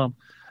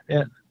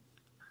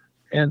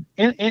 And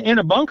in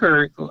a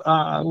bunker,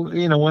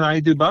 when I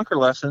do bunker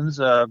lessons,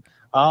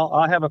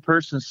 I'll have a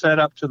person set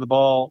up to the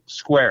ball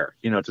square,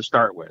 to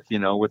start with,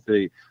 with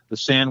the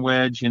sand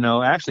wedge,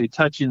 actually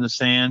touching the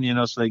sand,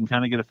 so they can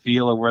kind of get a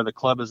feel of where the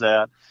club is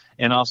at.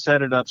 And I'll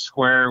set it up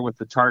square with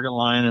the target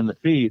line and the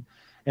feet.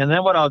 And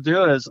then what I'll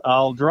do is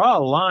I'll draw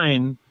a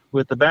line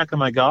with the back of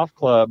my golf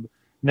club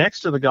next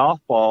to the golf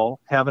ball,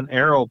 have an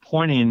arrow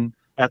pointing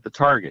at the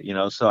target,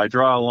 so I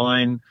draw a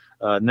line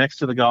next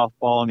to the golf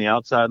ball on the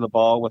outside of the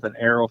ball with an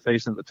arrow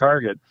facing the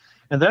target.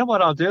 And then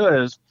what I'll do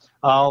is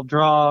I'll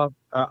draw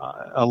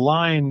a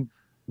line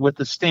with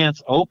the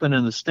stance open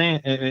in the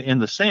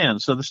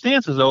sand. So the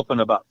stance is open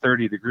about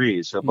 30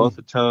 degrees. So both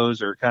the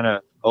toes are kind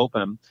of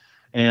open.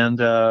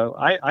 And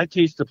I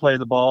teach to play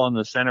the ball in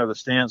the center of the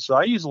stance. So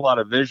I use a lot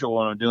of visual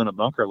when I'm doing a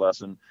bunker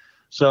lesson.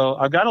 So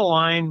I've got a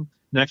line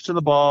next to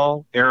the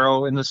ball,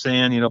 arrow in the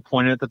sand,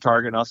 pointed at the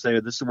target. And I'll say,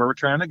 this is where we're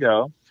trying to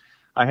go.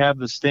 I have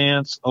the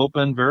stance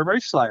open very,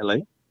 very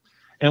slightly.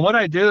 And what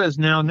I do is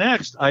now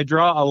next, I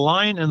draw a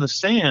line in the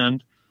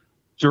sand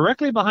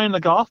directly behind the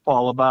golf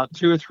ball, about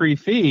 2 or 3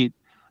 feet.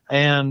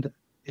 And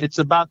it's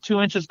about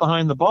 2 inches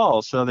behind the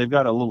ball. So they've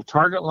got a little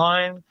target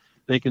line.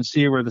 They can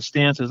see where the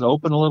stance is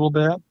open a little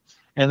bit.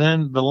 And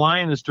then the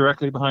line is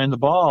directly behind the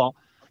ball.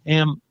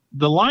 And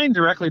the line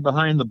directly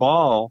behind the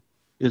ball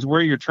is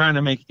where you're trying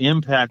to make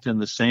impact in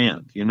the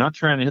sand. You're not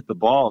trying to hit the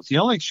ball. It's the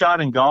only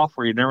shot in golf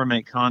where you never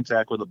make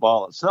contact with the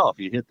ball itself.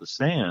 You hit the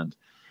sand.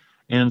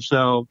 And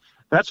so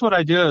that's what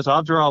I do is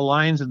I'll draw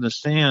lines in the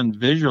sand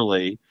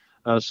visually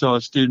so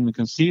a student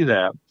can see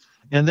that.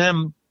 And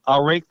then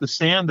I'll rake the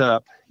sand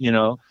up,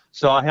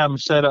 so I have them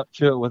set up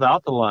to it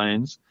without the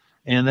lines.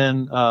 And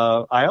then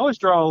I always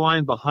draw a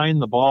line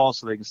behind the ball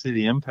so they can see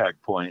the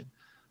impact point.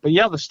 But,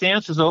 the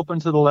stance is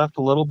open to the left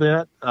a little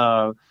bit.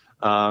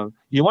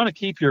 You want to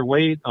keep your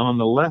weight on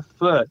the left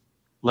foot,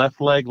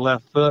 left leg,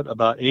 left foot,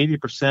 about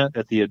 80%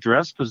 at the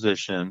address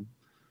position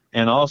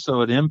and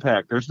also at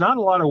impact. There's not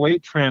a lot of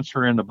weight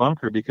transfer in the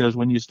bunker, because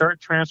when you start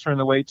transferring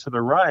the weight to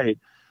the right,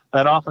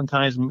 that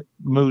oftentimes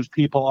moves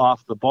people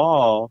off the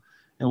ball.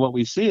 And what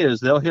we see is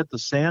they'll hit the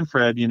sand,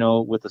 Fred,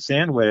 with the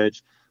sand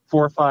wedge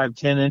 4, 5,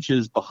 10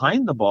 inches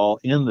behind the ball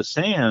in the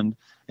sand.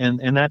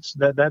 And that's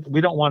that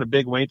we don't want a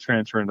big weight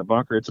transfer in the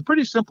bunker. It's a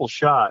pretty simple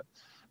shot.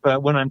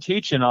 But when I'm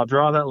teaching, I'll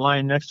draw that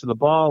line next to the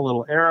ball, a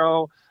little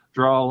arrow,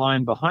 draw a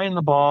line behind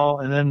the ball,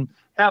 and then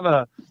have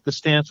the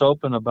stance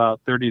open about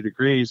 30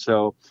 degrees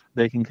so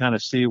they can kind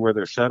of see where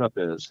their setup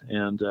is.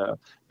 And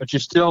but you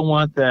still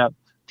want that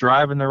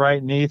driving the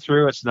right knee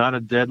through. It's not a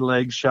dead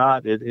leg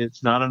shot.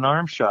 It's not an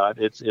arm shot.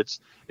 It's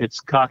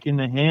cocking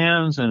the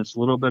hands, and it's a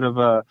little bit of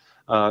a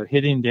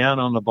hitting down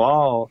on the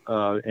ball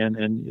and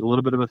a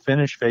little bit of a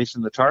finish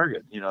facing the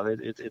target.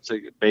 It's a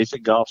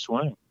basic golf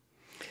swing.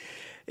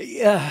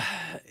 Yeah,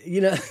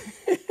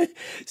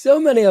 So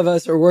many of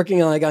us are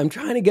working on, like, I'm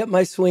trying to get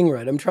my swing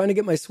right. I'm trying to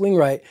get my swing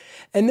right.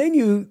 And then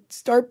you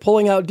start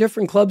pulling out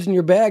different clubs in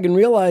your bag and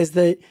realize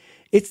that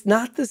it's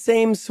not the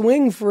same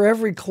swing for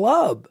every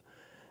club.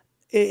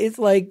 It's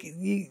like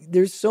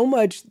there's so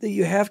much that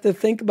you have to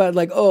think about,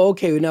 like, oh,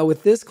 okay, now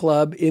with this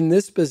club in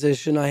this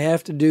position, I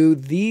have to do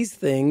these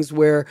things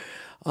where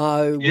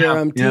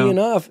I'm teeing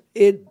off.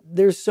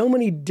 There's so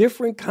many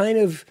different kind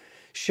of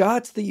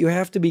shots that you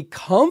have to be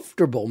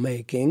comfortable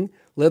making,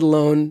 let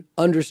alone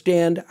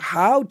understand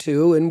how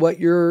to and what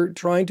you're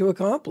trying to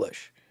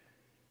accomplish.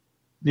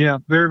 Yeah,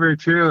 very, very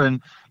true.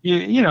 And,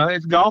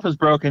 golf is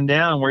broken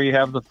down where you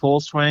have the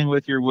full swing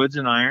with your woods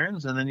and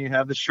irons, and then you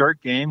have the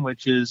short game,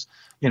 which is,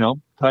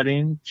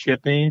 putting,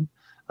 chipping,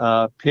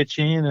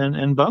 pitching,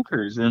 and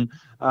bunkers. And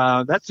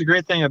that's the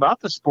great thing about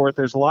the sport.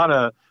 There's a lot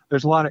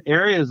of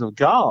areas of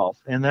golf,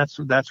 and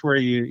that's where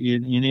you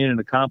need an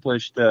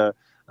accomplished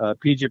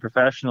PGA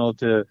professional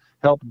to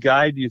help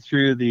guide you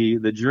through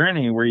the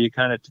journey, where you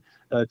kind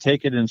of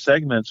take it in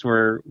segments.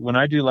 Where when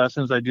I do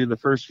lessons, I do the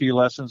first few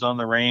lessons on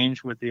the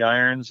range with the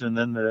irons, and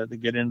then the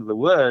get into the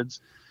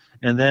woods.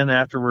 And then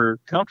after we're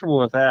comfortable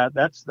with that,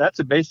 that's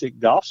a basic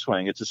golf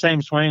swing. It's the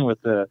same swing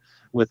with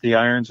the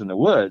irons and the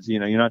woods.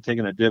 You're not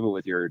taking a divot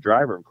with your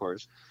driver, of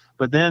course.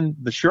 But then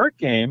the short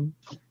game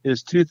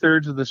is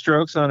 2/3 of the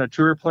strokes on a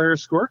tour player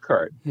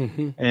scorecard.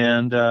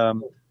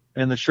 Mm-hmm.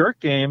 And the short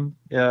game,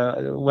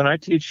 when I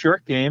teach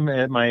short game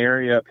at my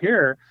area up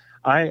here,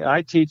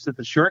 I teach that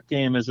the short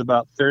game is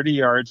about 30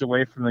 yards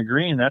away from the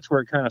green. That's where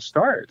it kind of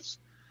starts.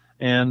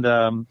 And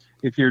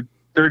if you're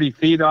 30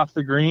 feet off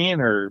the green,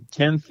 or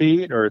 10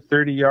 feet, or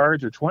 30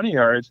 yards, or 20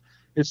 yards,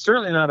 it's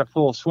certainly not a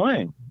full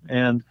swing.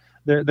 And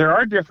there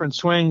are different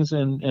swings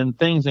and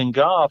things in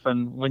golf.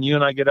 And when you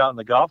and I get out in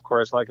the golf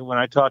course, like when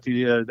I talked to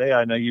you the other day,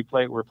 I know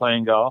we're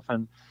playing golf,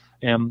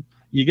 and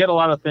you get a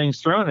lot of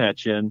things thrown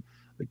at you. And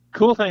the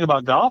cool thing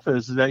about golf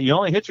is that you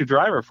only hit your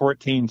driver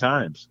 14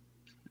 times.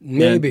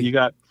 Maybe. And you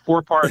got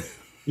 4 par.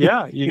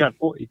 Yeah, you got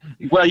 4.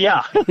 Well,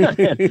 yeah,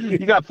 you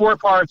got 4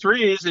 par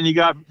 3s, and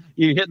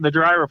you hitting the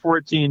driver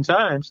 14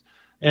 times,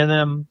 and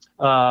then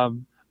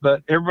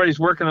but everybody's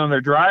working on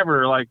their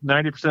driver like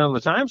 90% of the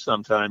time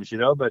sometimes,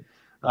 But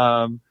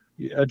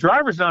a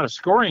driver's not a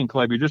scoring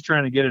club. You're just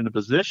trying to get into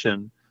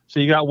position. So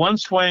you got one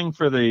swing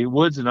for the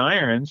woods and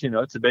irons.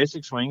 It's a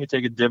basic swing. You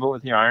take a divot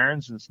with your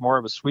irons, and it's more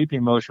of a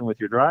sweeping motion with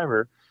your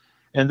driver.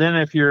 And then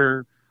if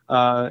you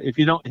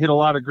don't hit a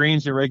lot of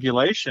greens in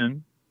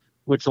regulation,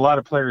 which a lot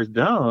of players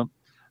don't,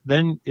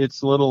 then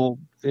it's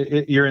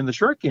you're in the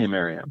short game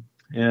area.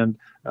 And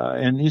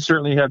you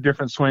certainly have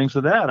different swings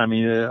with that. I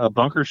mean, a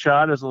bunker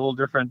shot is a little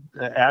different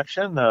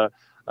action.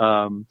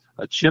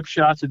 A chip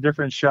shot's a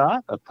different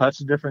shot. A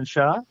putt's a different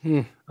shot.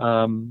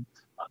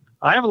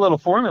 I have a little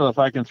formula, if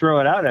I can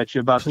throw it out at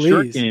you, about the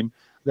short game,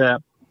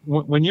 that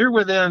when you're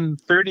within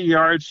 30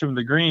 yards from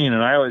the green,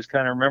 and I always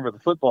kind of remember the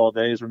football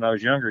days when I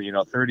was younger,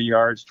 30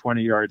 yards,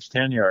 20 yards,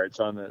 10 yards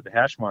on the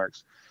hash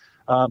marks.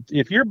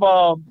 If your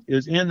ball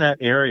is in that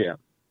area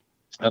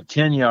of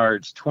 10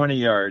 yards, 20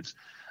 yards,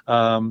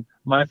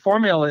 my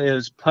formula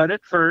is putt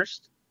it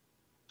first,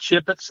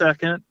 chip it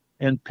second,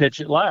 and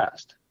pitch it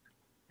last.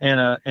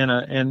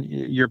 And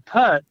your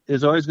putt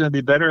is always going to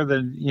be better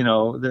than,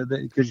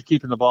 because you're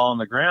keeping the ball on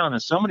the ground.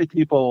 And so many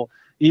people,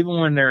 even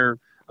when they're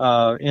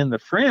in the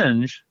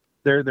fringe,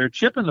 they're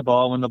chipping the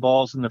ball when the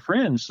ball's in the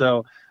fringe.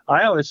 So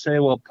I always say,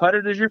 well, putt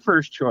it is your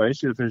first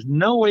choice. If there's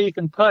no way you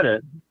can putt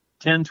it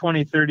 10,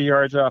 20, 30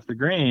 yards off the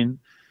green,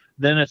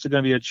 then it's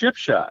going to be a chip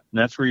shot.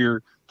 And that's where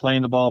you're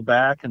playing the ball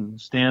back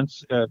and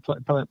stance,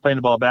 playing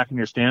the ball back in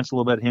your stance a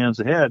little bit, hands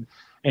ahead,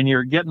 and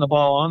you're getting the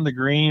ball on the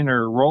green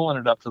or rolling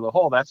it up to the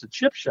hole. That's a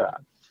chip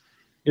shot.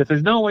 If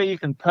there's no way you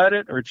can putt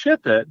it or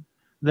chip it,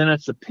 then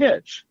it's a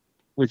pitch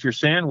with your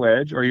sand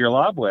wedge or your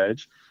lob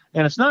wedge.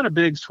 And it's not a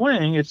big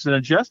swing. It's an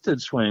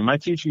adjusted swing. My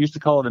teacher used to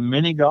call it a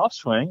mini golf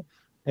swing.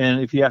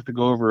 And if you have to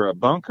go over a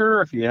bunker,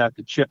 if you have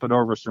to chip it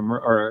over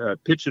or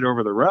pitch it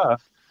over the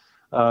rough,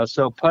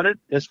 so putt it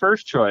is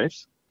first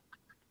choice.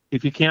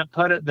 If you can't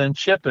putt it, then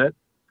chip it.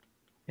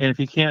 And if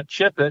you can't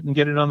chip it and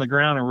get it on the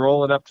ground and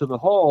roll it up to the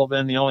hole,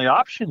 then the only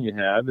option you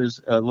have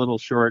is a little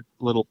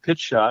pitch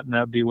shot, and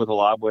that would be with a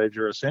lob wedge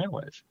or a sand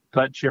wedge.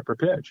 Putt, chip, or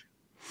pitch.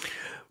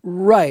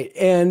 Right.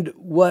 And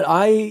what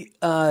I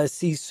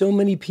see so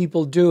many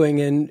people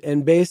doing,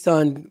 and based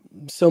on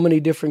so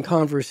many different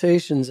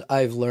conversations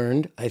I've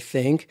learned, I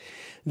think,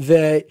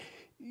 that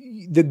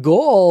the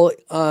goal,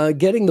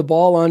 getting the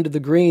ball onto the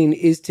green,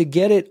 is to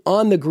get it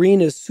on the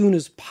green as soon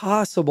as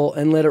possible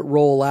and let it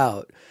roll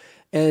out.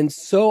 And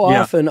so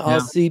often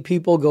I'll see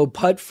people go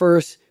putt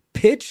first,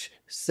 pitch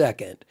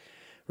second,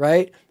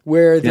 right?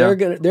 Where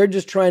they're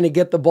just trying to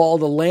get the ball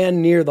to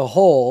land near the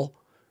hole,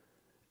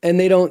 and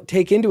they don't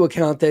take into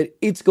account that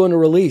it's going to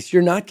release.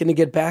 You're not going to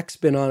get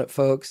backspin on it,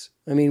 folks.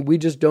 I mean, we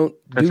just don't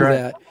do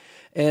that.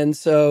 And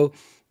so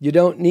you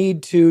don't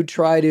need to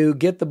try to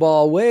get the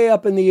ball way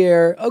up in the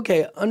air.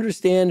 Okay,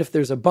 understand if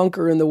there's a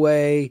bunker in the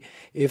way,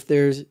 if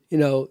there's,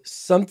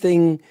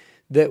 something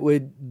that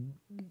would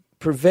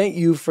prevent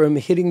you from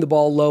hitting the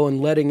ball low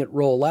and letting it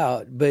roll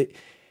out. But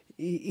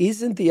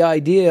isn't the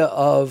idea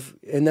of,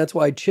 and that's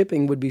why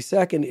chipping would be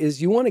second,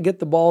 is you want to get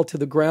the ball to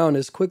the ground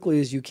as quickly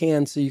as you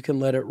can so you can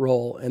let it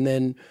roll and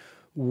then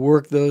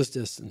work those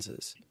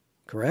distances,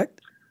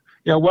 correct?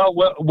 Yeah,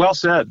 well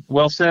said.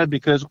 Well said,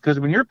 because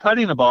when you're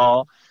putting the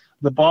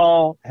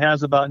ball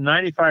has about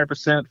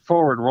 95%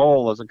 forward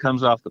roll as it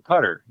comes off the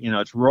putter.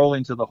 It's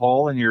rolling to the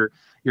hole, and you're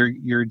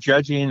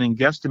judging and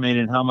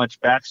guesstimating how much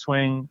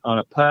backswing on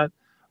a putt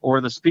or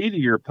the speed of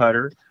your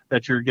putter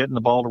that you're getting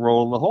the ball to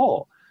roll to the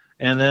hole.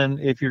 And then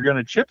if you're going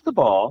to chip the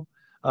ball,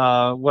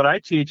 what I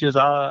teach is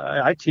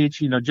I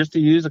teach, just to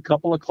use a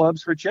couple of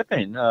clubs for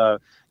chipping.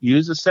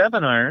 Use a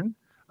 7-iron.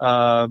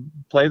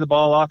 Play the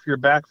ball off your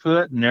back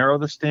foot, narrow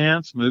the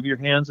stance, move your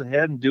hands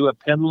ahead, and do a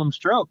pendulum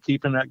stroke,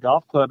 keeping that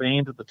golf club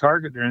aimed at the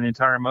target during the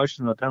entire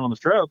motion of the pendulum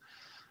stroke.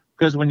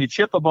 Because when you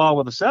chip a ball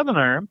with a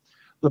 7-iron,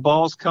 the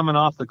ball's coming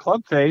off the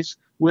club face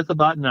with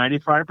about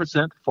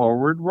 95%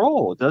 forward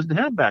roll. It doesn't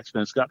have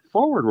backspin. It's got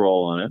forward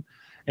roll on it,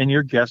 and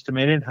you're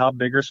guesstimating how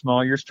big or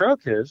small your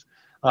stroke is.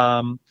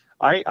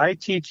 I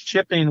teach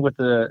chipping with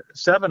the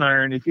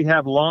 7-iron if you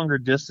have longer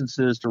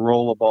distances to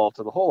roll the ball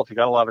to the hole, if you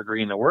got a lot of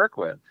green to work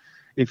with.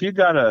 If you've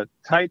got a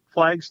tight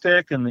flag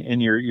stick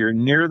and you're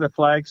near the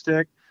flag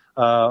stick,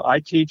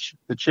 I teach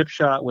the chip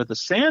shot with a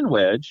sand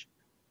wedge,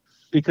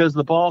 because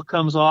the ball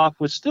comes off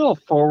with still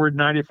forward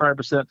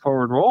 95%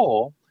 forward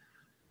roll,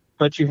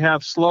 but you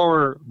have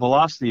slower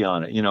velocity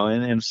on it,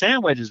 and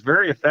sand wedge is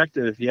very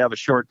effective if you have a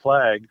short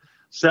flag.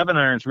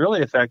 7-iron is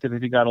really effective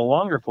if you got a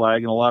longer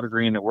flag and a lot of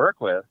green to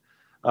work with.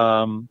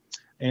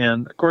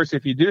 And of course,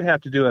 if you do have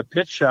to do a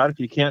pitch shot, if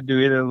you can't do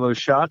either of those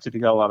shots, if you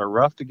got a lot of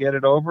rough to get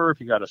it over, if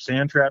you got a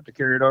sand trap to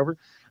carry it over,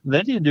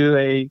 then you do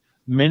a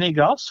mini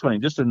golf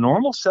swing, just a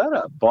normal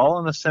setup, ball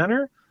in the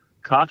center,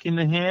 cocking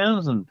the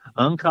hands and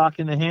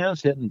uncocking the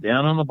hands, hitting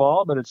down on the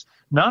ball. But it's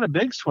not a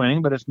big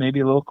swing, but it's maybe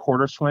a little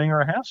quarter swing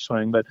or a half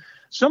swing. But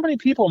so many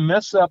people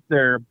mess up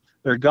their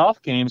golf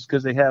games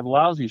because they have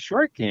lousy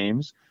short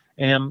games,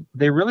 and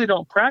they really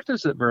don't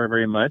practice it very,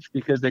 very much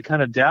because they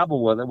kind of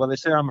dabble with it. Well, they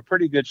say, I'm a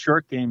pretty good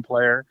short game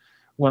player.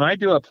 When I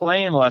do a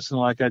playing lesson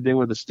like I did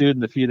with a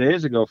student a few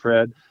days ago,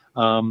 Fred,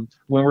 when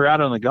we're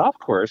out on the golf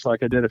course,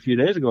 like I did a few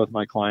days ago with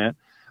my client,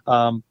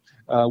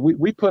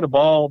 we put a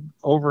ball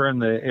over in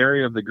the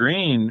area of the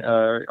green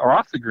or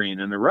off the green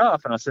in the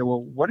rough. And I said,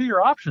 well, what are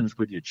your options?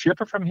 Would you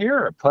chip it from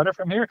here or putt it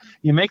from here?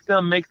 You make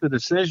them make the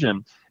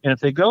decision. And if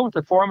they go with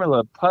the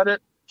formula, putt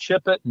it,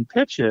 chip it, and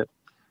pitch it,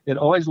 it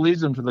always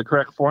leads them to the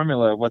correct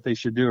formula of what they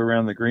should do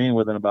around the green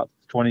within about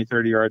 20,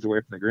 30 yards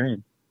away from the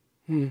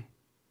green.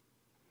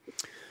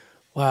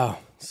 Wow,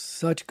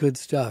 such good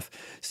stuff.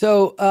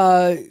 So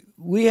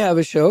we have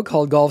a show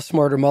called Golf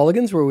Smarter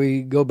Mulligans where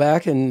we go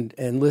back and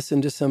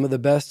listen to some of the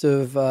best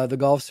of the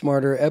Golf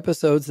Smarter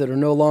episodes that are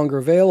no longer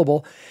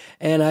available.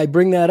 And I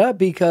bring that up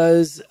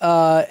because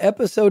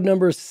episode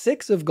number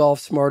 6 of Golf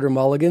Smarter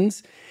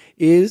Mulligans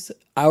is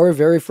our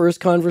very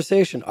first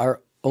conversation,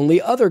 our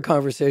only other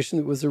conversation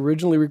that was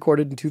originally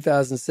recorded in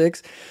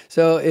 2006.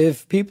 So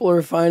if people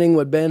are finding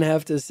what Ben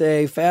have to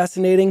say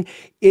fascinating,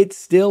 it's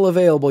still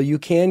available. You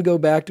can go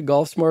back to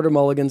Golf Smarter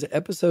Mulligans,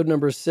 episode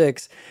number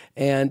 6,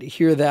 and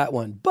hear that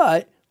one.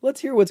 But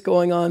let's hear what's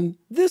going on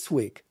this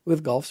week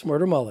with Golf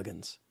Smarter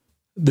Mulligans.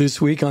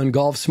 This week on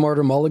Golf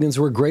Smarter Mulligans,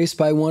 we're graced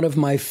by one of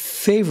my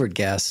favorite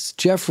guests,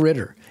 Jeff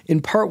Ritter,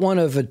 in part 1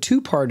 of a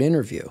 2-part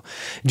interview.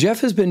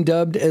 Jeff has been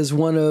dubbed as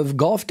one of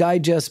Golf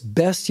Digest's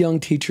best young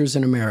teachers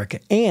in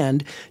America.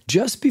 And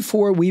just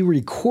before we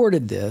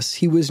recorded this,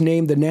 he was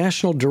named the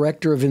National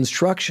Director of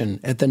Instruction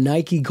at the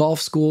Nike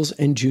Golf Schools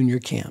and Junior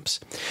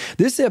Camps.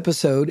 This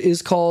episode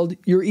is called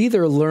You're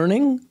Either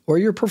Learning or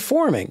You're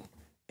Performing.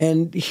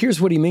 And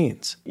here's what he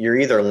means. You're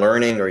either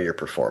learning or you're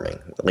performing.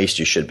 At least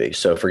you should be.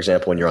 So, for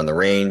example, when you're on the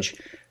range,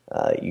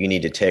 you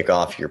need to take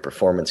off your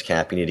performance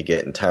cap. You need to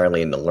get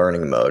entirely into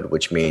learning mode,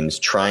 which means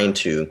trying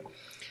to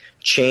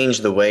change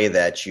the way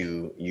that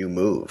you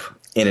move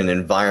in an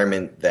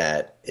environment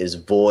that is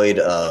void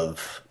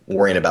of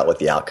worrying about what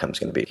the outcome is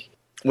going to be.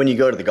 When you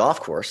go to the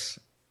golf course,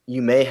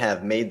 you may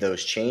have made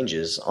those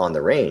changes on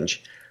the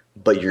range,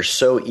 but you're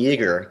so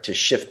eager to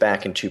shift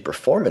back into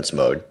performance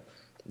mode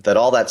that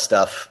all that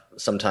stuff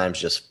sometimes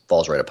just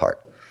falls right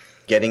apart.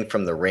 Getting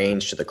from the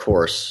range to the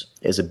course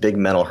is a big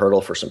mental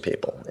hurdle for some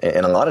people.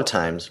 And a lot of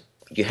times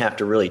you have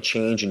to really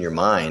change in your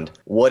mind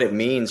what it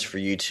means for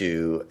you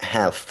to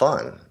have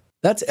fun.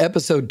 That's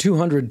episode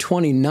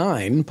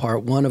 229,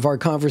 part 1 of our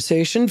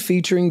conversation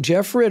featuring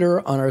Jeff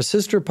Ritter on our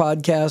sister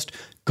podcast,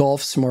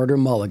 Golf Smarter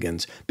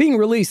Mulligans, being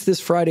released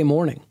this Friday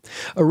morning.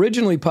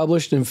 Originally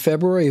published in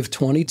February of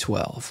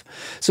 2012.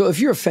 So if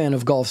you're a fan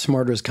of Golf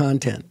Smarter's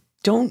content,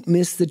 don't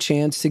miss the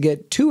chance to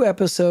get 2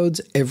 episodes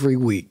every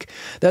week.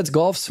 That's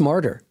Golf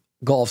Smarter,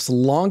 golf's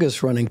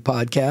longest-running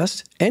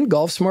podcast, and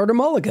Golf Smarter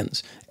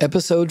Mulligans,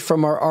 episode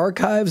from our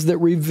archives that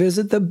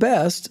revisit the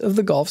best of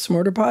the Golf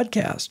Smarter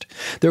podcast.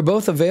 They're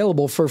both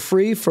available for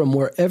free from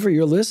wherever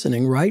you're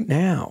listening right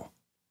now.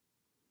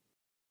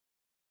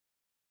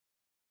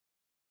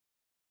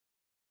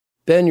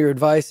 Ben, your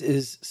advice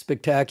is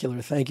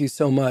spectacular. Thank you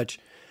so much.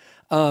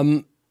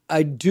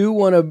 I do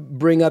want to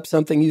bring up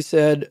something you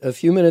said a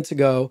few minutes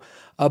ago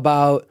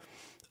about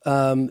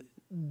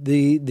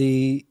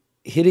the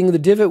hitting the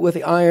divot with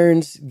the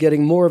irons,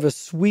 getting more of a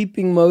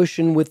sweeping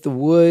motion with the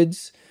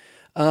woods.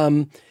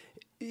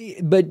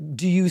 But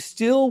do you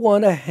still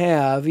want to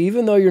have,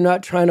 even though you're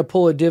not trying to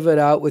pull a divot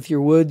out with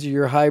your woods or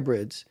your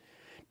hybrids,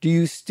 do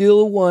you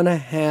still want to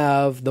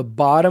have the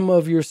bottom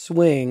of your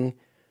swing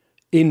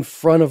in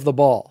front of the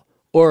ball?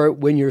 Or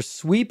when you're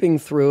sweeping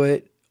through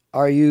it,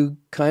 are you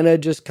kind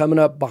of just coming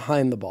up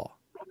behind the ball?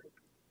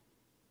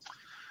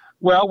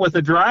 Well, with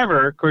the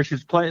driver, of course,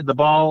 the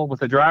ball with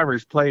the driver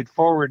is played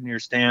forward in your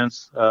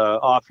stance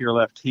off your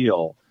left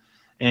heel.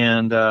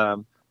 And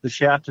the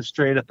shaft is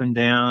straight up and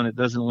down. It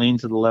doesn't lean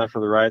to the left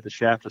or the right. The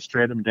shaft is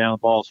straight up and down, the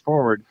ball's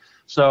forward.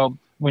 So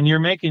when you're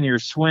making your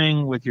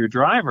swing with your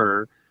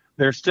driver,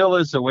 there still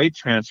is a weight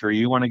transfer.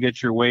 You want to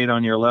get your weight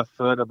on your left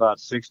foot about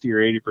 60 or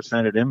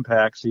 80% at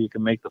impact so you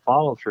can make the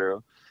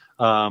follow-through.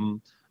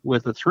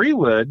 With the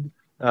 3-wood,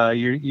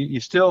 you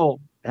still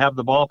have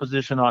the ball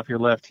position off your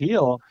left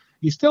heel.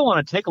 You still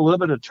want to take a little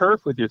bit of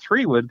turf with your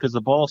 3-wood because the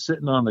ball's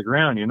sitting on the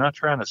ground. You're not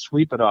trying to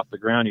sweep it off the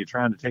ground. You're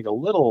trying to take a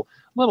little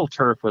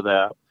turf with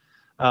that.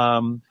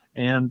 And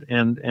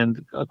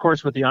of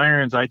course, with the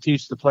irons, I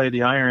teach to play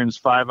the irons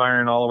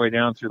 5-iron all the way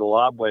down through the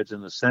lob wedge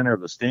in the center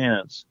of the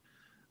stance.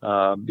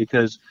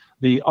 Because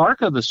the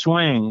arc of the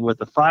swing with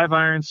the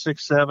 5-iron,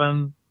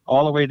 6-7,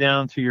 all the way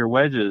down to your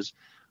wedges,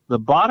 the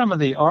bottom of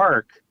the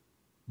arc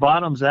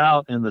bottoms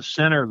out in the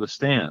center of the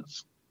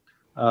stance.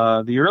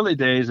 The early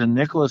days in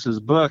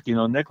Nicklaus's book,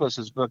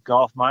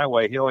 Golf My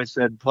Way, he always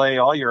said, play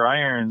all your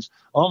irons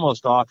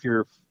almost off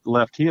your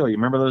left heel. You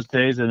remember those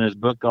days in his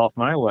book, Golf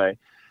My Way?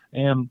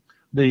 And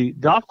the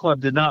golf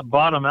club did not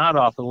bottom out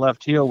off the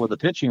left heel with a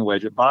pitching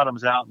wedge. It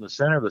bottoms out in the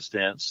center of the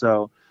stance.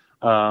 So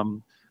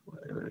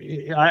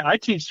I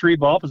teach 3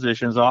 ball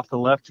positions off the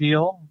left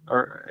heel,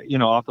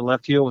 off the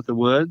left heel with the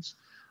woods.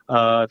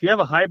 If you have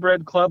a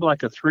hybrid club,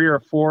 like a 3 or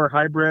 4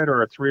 hybrid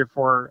or a 3 or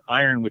 4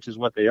 iron, which is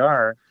what they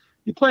are,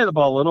 you play the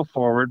ball a little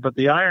forward, but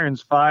the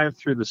iron's 5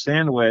 through the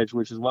sand wedge,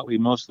 which is what we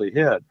mostly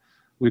hit.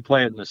 We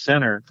play it in the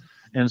center.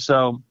 And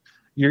so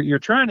you're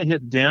trying to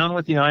hit down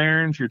with the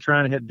irons, you're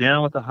trying to hit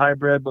down with the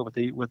hybrid, but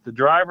with the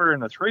driver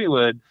and the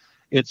 3-wood,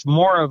 it's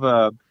more of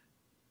a,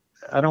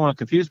 I don't want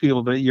to confuse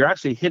people, but you're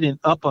actually hitting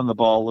up on the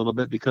ball a little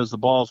bit because the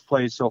ball's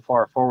played so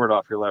far forward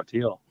off your left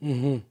heel.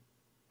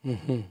 Mm-hmm.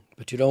 Mm-hmm.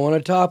 But you don't want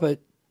to top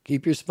it.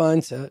 Keep your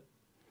spine set.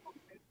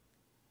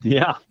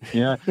 Yeah.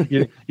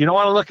 You don't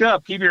want to look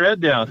up. Keep your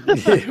head down.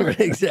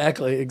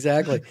 Exactly.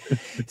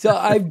 So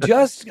I've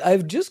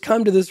just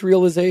come to this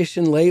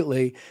realization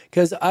lately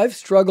because I've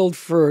struggled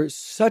for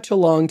such a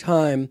long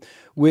time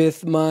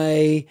with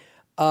my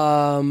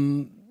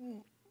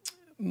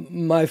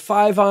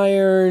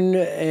 5-iron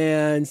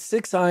and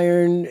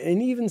 6-iron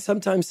and even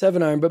sometimes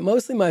 7-iron, but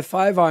mostly my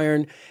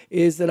 5-iron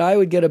is that I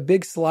would get a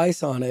big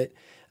slice on it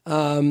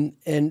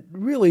and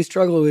really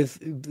struggle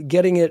with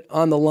getting it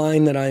on the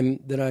line that I'm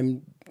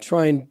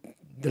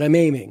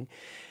aiming.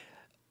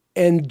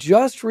 And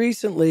just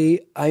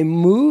recently, I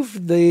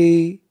moved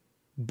the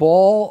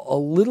ball a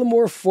little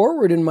more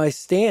forward in my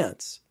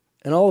stance.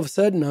 And all of a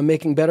sudden, I'm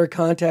making better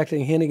contact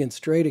and hitting it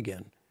straight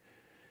again,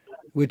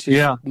 which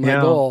is my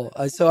goal.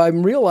 So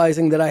I'm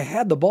realizing that I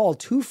had the ball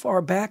too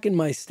far back in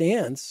my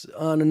stance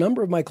on a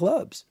number of my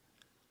clubs.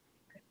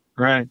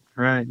 Right,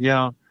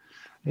 yeah.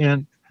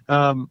 And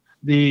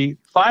the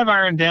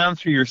 5-iron down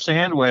through your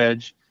sand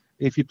wedge,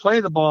 if you play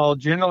the ball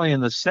generally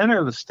in the center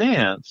of the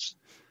stance,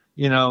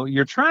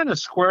 you're trying to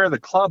square the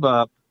club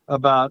up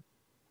about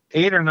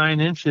 8 or 9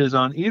 inches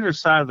on either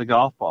side of the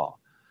golf ball.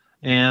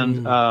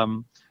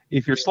 And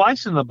if you're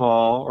slicing the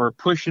ball or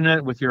pushing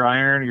it with your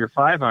iron or your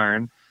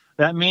 5-iron,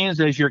 that means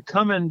as you're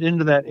coming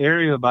into that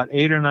area about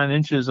 8 or 9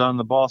 inches on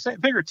the ball, say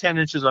figure 10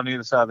 inches on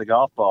either side of the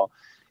golf ball,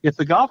 if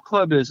the golf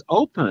club is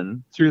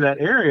open through that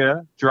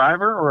area,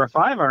 driver or a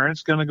 5-iron,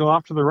 it's going to go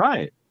off to the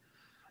right.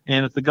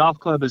 And if the golf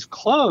club is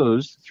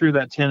closed through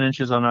that 10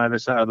 inches on either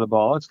side of the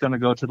ball, it's going to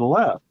go to the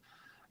left.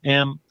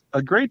 And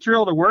a great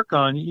drill to work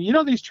on,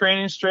 these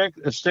training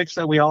sticks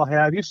that we all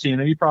have, you've seen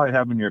them, you probably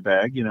have them in your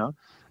bag,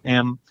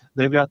 and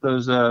they've got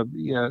those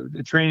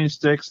training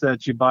sticks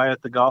that you buy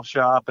at the golf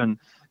shop and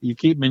you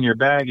keep them in your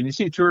bag, and you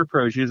see tour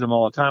pros use them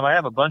all the time. I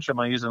have a bunch of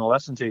them I use in a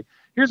lesson tee.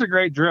 Here's a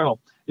great drill,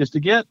 is to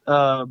get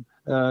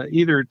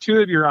either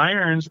 2 of your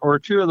irons or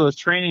 2 of those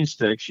training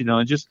sticks,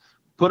 and just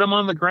put them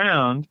on the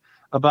ground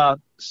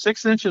about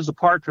 6 inches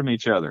apart from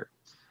each other.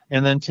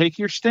 And then take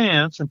your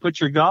stance and put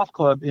your golf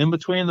club in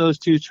between those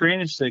 2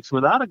 training sticks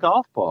without a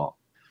golf ball.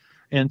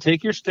 And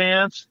take your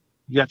stance.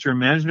 You got your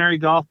imaginary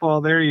golf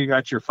ball there. You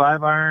got your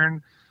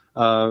 5-iron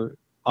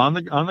on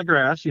the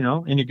grass,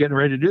 and you're getting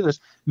ready to do this.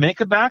 Make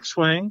a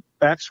backswing,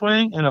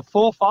 and a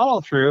full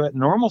follow-through at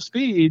normal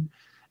speed,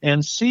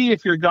 and see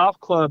if your golf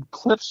club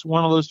clips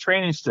one of those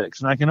training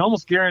sticks. And I can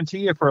almost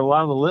guarantee you for a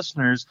lot of the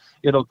listeners,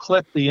 it'll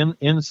clip the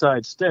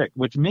inside stick,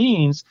 which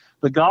means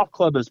the golf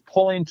club is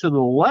pulling to the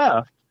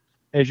left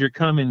as you're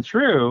coming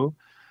through,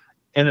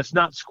 and it's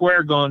not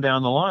square going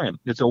down the line.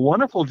 It's a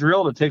wonderful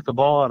drill to take the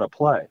ball out of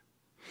play.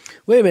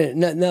 Wait a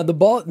minute. Now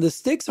the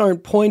sticks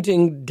aren't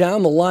pointing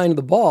down the line of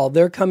the ball.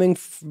 They're coming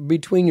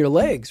between your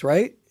legs,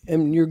 right?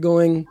 And you're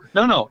going.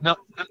 No.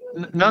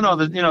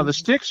 The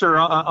sticks are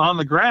on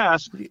the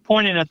grass,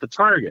 pointing at the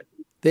target.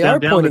 They are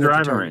down pointing the at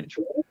the driving target. range.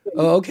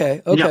 Oh,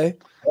 okay. Okay.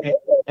 Yeah.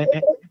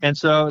 And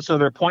so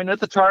they're pointing at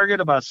the target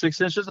about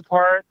 6 inches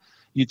apart.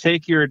 You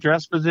take your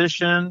address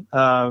position,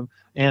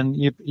 and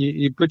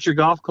you put your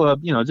golf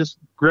club, just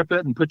grip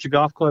it and put your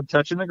golf club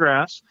touching the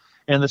grass.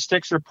 And the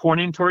sticks are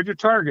pointing toward your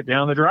target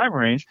down the driving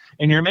range,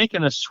 and you're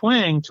making a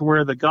swing to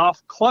where the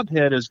golf club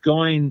head is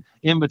going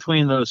in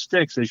between those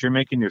sticks as you're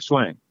making your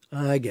swing.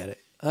 I get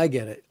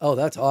it. Oh,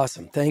 that's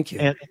awesome. Thank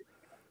you.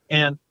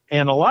 And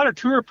a lot of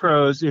tour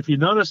pros, if you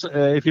notice,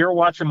 if you're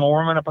watching them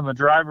warming up on the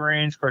driving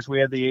range, of course, we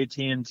had the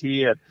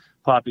AT&T at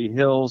Poppy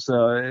Hills,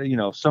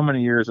 so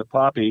many years at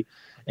Poppy,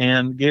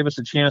 and gave us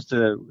a chance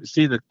to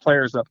see the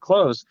players up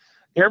close.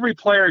 Every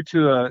player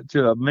to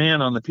a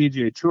man on the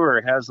PGA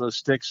Tour has those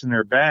sticks in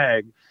their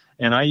bag,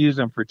 and I use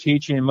them for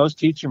teaching. Most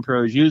teaching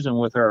pros use them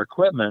with our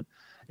equipment.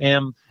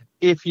 And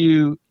if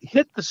you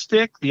hit the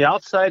stick, the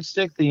outside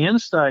stick, the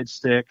inside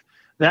stick,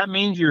 that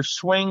means your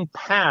swing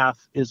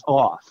path is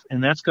off,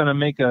 and that's going to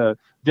make a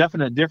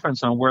definite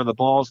difference on where the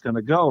ball is going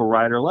to go,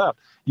 right or left.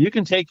 You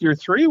can take your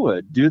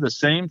 3-wood, do the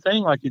same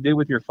thing like you did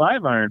with your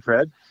 5-iron,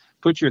 Fred.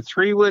 Put your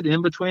 3-wood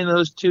in between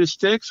those two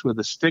sticks with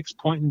the sticks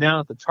pointing down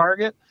at the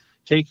target.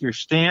 Take your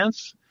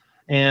stance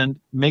and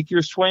make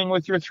your swing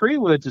with your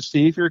 3-wood to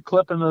see if you're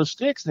clipping those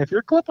sticks. And if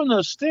you're clipping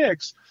those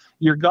sticks,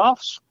 your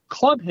golf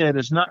club head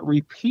is not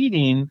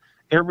repeating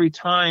every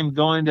time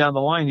going down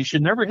the line. You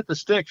should never hit the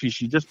sticks. You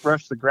should just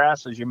brush the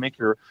grass as you make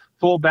your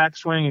full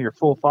backswing and your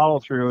full follow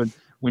through. And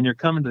when you're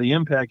coming to the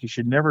impact, you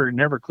should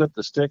never clip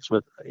the sticks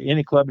with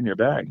any club in your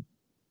bag.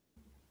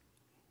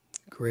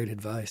 Great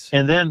advice.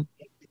 And then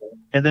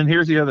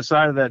here's the other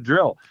side of that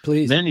drill.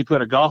 Please. Then you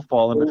put a golf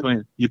ball in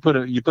between. You put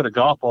a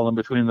golf ball in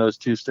between those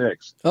two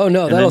sticks. Oh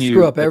no, that'll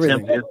screw up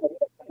everything.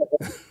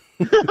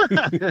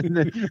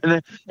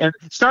 and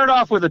start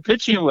off with a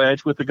pitching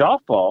wedge with the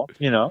golf ball.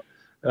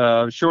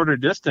 Shorter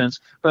distance.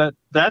 But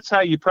that's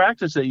how you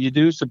practice it. You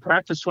do some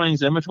practice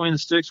swings in between the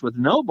sticks with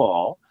no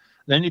ball.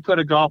 Then you put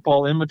a golf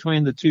ball in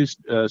between the two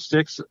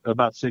sticks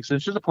about 6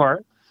 inches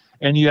apart,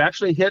 and you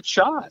actually hit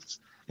shots.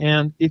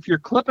 And if you're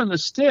clipping the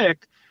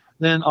stick,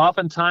 then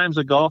oftentimes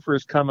a golfer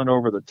is coming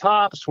over the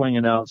top,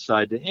 swinging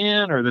outside to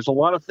in, or there's a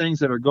lot of things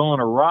that are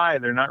going awry.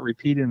 They're not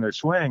repeating their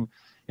swing.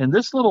 And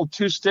this little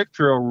 2-stick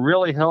drill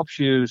really helps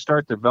you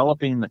start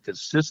developing the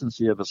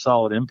consistency of a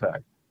solid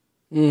impact.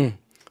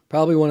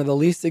 Probably one of the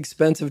least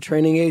expensive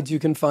training aids you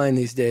can find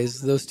these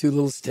days, those 2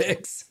 little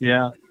sticks.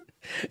 Yeah.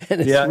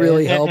 And it's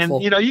really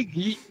helpful.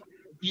 And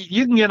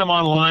you can get them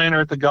online or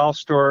at the golf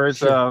stores.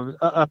 Sure.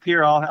 Up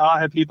here, I'll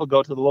have people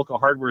go to the local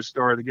hardware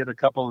store to get a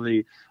couple of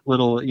the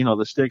little,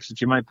 the sticks that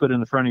you might put in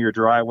the front of your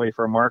driveway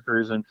for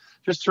markers, and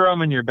just throw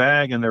them in your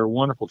bag, and they're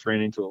wonderful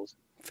training tools.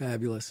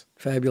 Fabulous.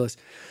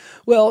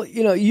 Well,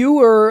 you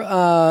were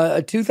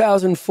a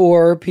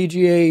 2004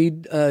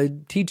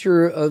 PGA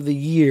Teacher of the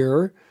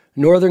Year,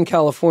 Northern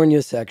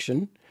California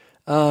section.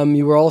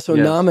 You were also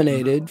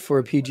nominated for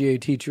a PGA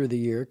Teacher of the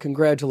Year.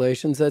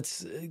 Congratulations.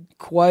 That's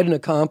quite an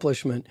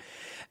accomplishment.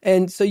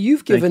 And so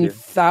you've given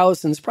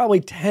thousands,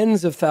 probably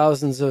tens of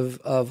thousands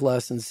of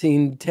lessons,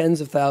 seen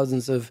tens of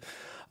thousands of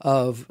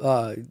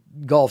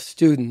golf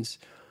students.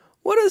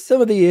 What are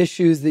some of the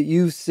issues that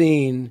you've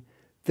seen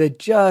that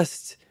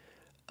just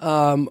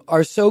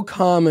are so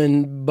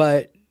common,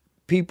 but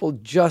people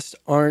just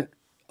aren't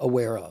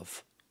aware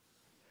of?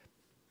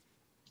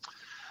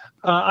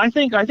 I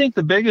think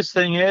the biggest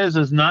thing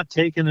is not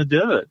taking a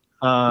divot.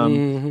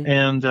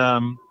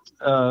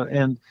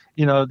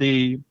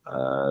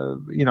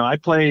 I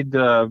played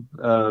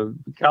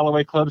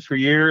Callaway clubs for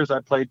years.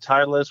 I played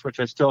Titleist, which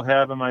I still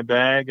have in my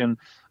bag, and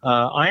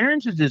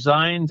irons are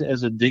designed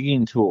as a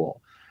digging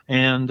tool.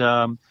 And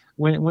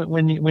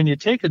when you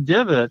take a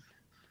divot,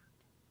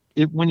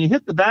 when you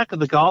hit the back of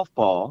the golf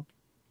ball,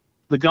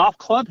 the golf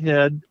club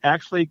head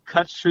actually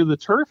cuts through the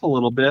turf a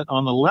little bit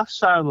on the left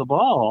side of the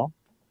ball,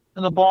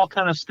 and the ball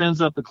kind of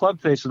spins up the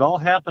club face. It all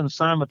happens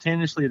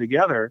simultaneously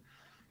together.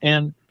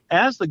 And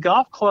as the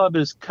golf club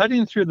is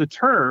cutting through the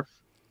turf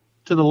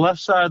to the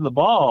left side of the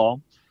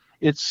ball,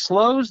 it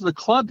slows the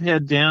club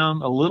head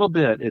down a little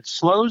bit. It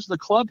slows the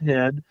club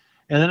head,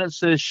 and then it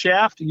says,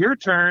 shaft, your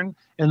turn,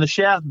 and the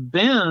shaft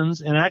bends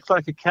and acts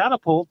like a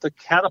catapult to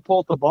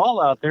catapult the ball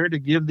out there to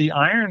give the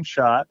iron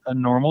shot a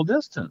normal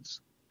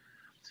distance.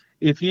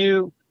 If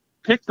you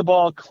pick the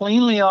ball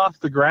cleanly off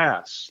the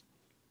grass,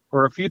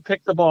 or if you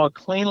pick the ball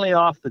cleanly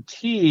off the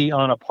tee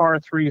on a par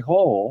 3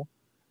 hole,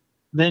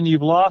 then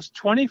you've lost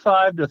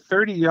 25 to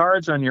 30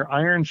 yards on your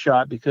iron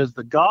shot because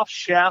the golf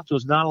shaft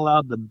was not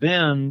allowed to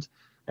bend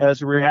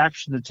as a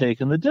reaction to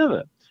taking the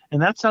divot.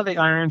 And that's how the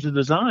irons are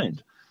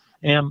designed.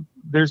 And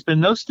there's been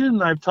no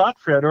student I've taught,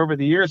 Fred, over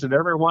the years that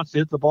ever wants to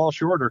hit the ball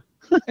shorter.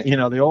 They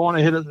all want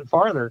to hit it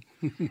farther.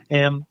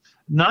 And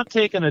not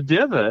taking a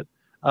divot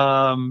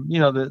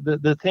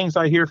The things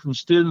I hear from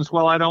students,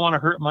 well, I don't want to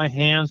hurt my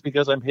hands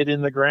because I'm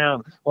hitting the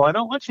ground. Well, I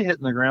don't want you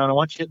hitting the ground. I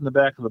want you hitting the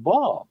back of the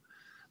ball.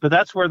 But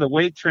that's where the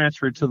weight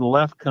transfer to the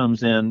left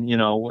comes in,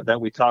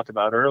 that we talked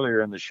about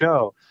earlier in the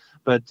show.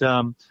 But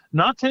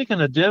not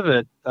taking a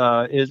divot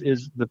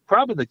is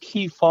probably the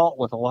key fault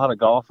with a lot of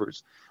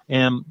golfers.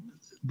 And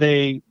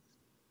they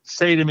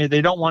say to me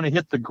they don't want to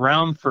hit the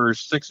ground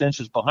first 6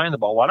 inches behind the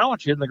ball. Well, I don't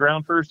want you hitting the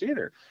ground first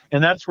either.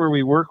 And that's where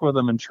we work with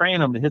them and train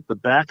them to hit the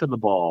back of the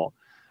ball.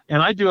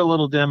 And I do a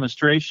little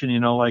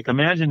demonstration, like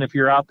imagine if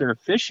you're out there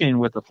fishing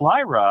with a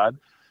fly rod,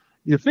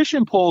 the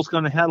fishing pole is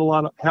going to have a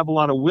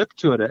lot of whip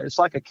to it. It's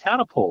like a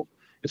catapult.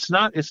 It's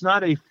not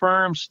a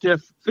firm,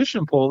 stiff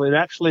fishing pole. It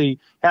actually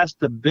has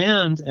to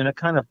bend, and it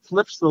kind of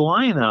flips the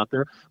line out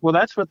there. Well,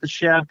 that's what the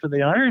shaft of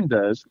the iron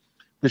does.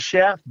 The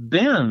shaft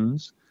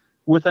bends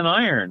with an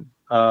iron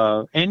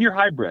and your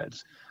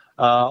hybrids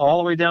all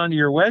the way down to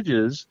your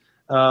wedges.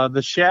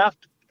 The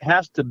shaft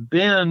has to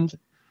bend,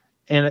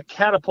 and it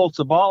catapults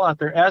the ball out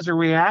there as a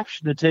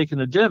reaction to taking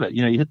a divot.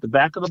 You hit the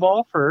back of the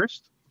ball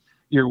first.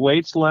 Your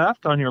weight's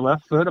left on your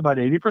left foot, about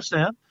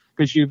 80%,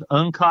 because you've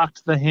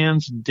uncocked the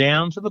hands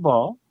down to the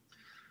ball.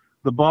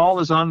 The ball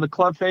is on the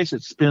club face.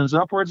 It spins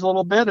upwards a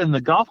little bit, and the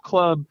golf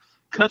club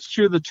cuts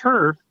through the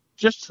turf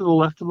just to the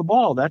left of the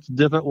ball. That's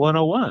divot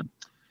 101.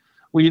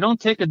 Well, you don't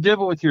take a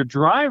divot with your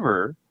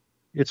driver.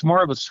 It's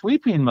more of a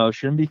sweeping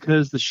motion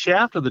because the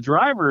shaft of the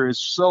driver is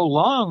so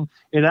long,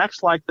 it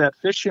acts like that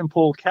fishing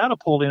pole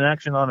catapulting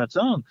action on its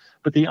own.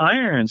 But the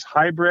iron's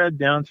hybrid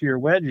down to your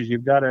wedges.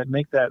 You've got to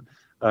make that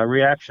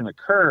reaction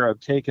occur of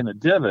taking a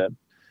divot.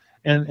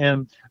 And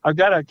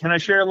can I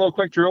share a little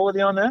quick drill with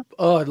you on that?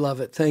 Oh, I'd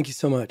love it. Thank you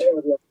so much.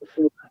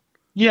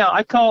 Yeah,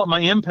 I call it my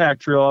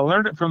impact drill. I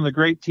learned it from the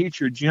great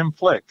teacher, Jim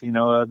Flick. The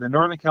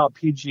NorCal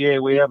PGA,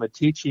 we have a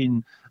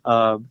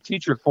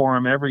teacher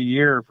forum every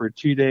year for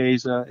 2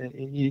 days,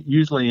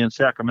 usually in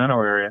Sacramento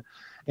area.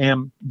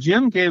 And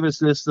Jim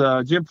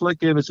Flick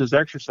gave us this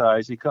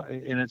exercise,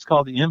 and it's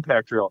called the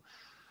impact drill.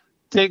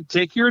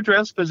 Take your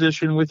address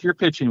position with your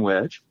pitching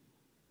wedge,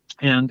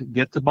 and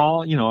get the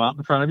ball, out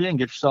in front of you and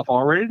get yourself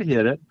all ready to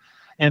hit it,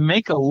 and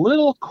make a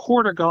little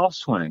quarter golf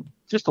swing,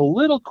 just a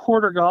little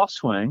quarter golf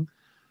swing,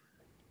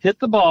 hit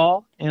the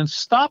ball and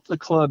stop the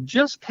club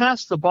just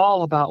past the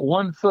ball about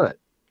 1 foot.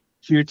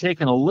 So you're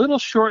taking a little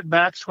short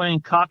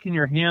backswing, cocking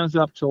your hands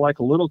up to like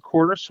a little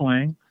quarter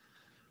swing,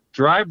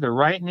 drive the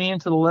right knee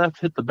into the left,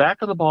 hit the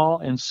back of the ball,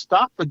 and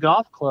stop the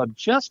golf club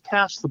just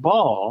past the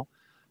ball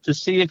to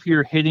see if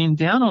you're hitting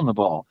down on the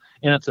ball.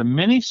 And it's a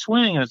mini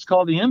swing, and it's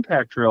called the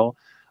impact drill.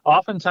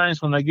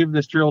 Oftentimes when I give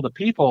this drill to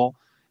people,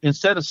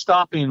 instead of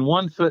stopping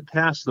 1 foot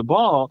past the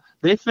ball,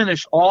 they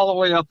finish all the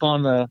way up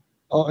on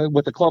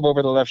with the club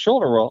over the left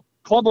shoulder. Well,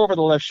 club over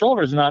the left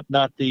shoulder is not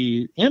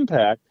the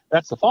impact,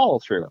 that's the follow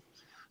through.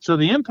 So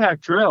the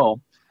impact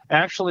drill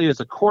actually is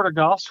a quarter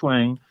golf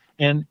swing,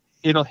 and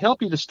it'll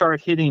help you to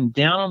start hitting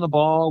down on the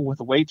ball with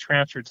a weight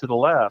transfer to the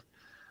left.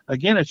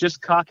 Again, it's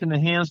just cocking the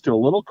hands to a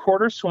little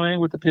quarter swing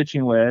with the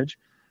pitching wedge,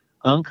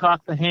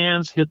 uncock the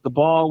hands, hit the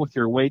ball with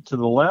your weight to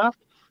the left,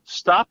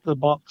 stop the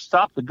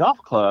golf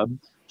club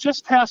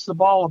just past the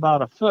ball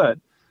about a foot,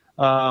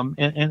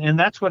 and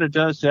that's what it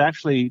does to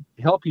actually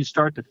help you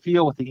start to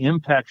feel what the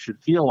impact should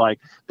feel like.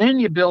 Then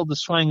you build the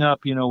swing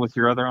up, with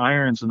your other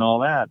irons and all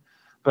that.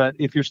 But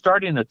if you're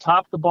starting to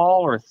top the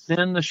ball or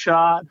thin the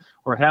shot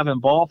or having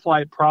ball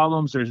flight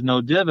problems, there's no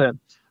divot.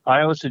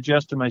 I always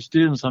suggest to my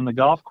students on the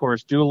golf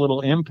course, do a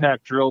little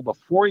impact drill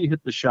before you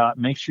hit the shot.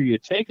 Make sure you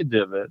take a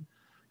divot,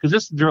 because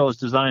this drill is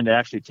designed to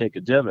actually take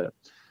a divot.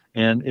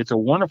 And it's a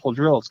wonderful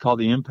drill. It's called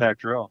the impact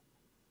drill.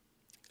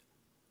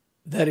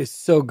 That is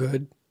so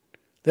good.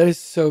 That is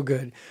so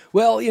good.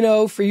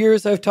 Well, for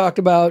years I've talked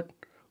about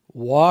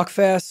walk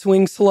fast,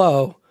 swing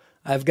slow.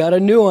 I've got a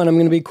new one I'm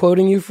going to be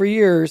quoting you for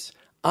years.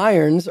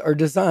 Irons are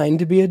designed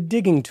to be a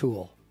digging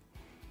tool.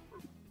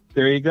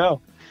 There you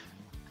go.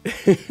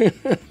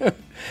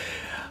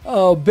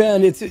 Oh,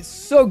 Ben, it's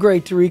so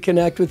great to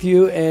reconnect with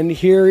you and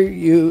hear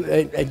you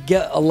and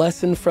get a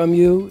lesson from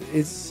you.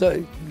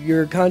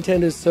 Your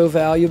content is so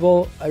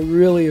valuable. I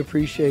really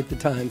appreciate the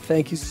time.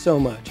 Thank you so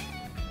much.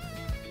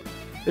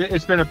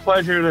 It's been a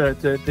pleasure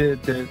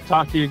to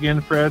talk to you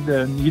again, Fred,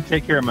 and you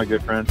take care, my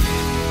good friend.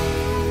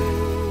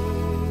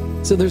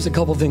 So there's a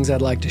couple things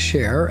I'd like to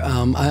share.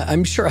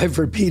 I'm sure I've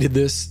repeated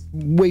this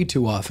way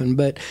too often,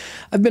 but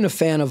I've been a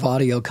fan of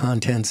audio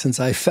content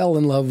since I fell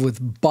in love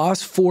with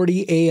Boss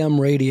 40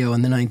 AM radio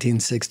in the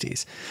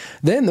 1960s.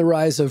 Then the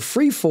rise of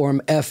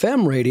freeform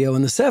FM radio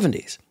in the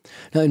 70s.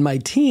 Now, in my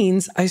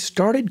teens, I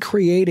started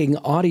creating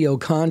audio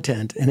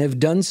content and have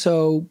done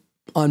so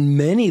on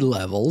many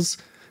levels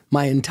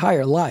my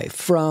entire life,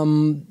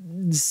 from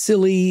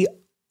silly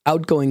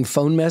outgoing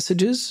phone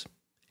messages,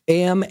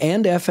 AM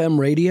and FM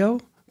radio,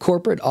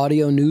 corporate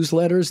audio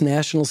newsletters,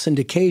 national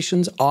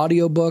syndications,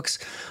 audiobooks,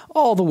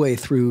 all the way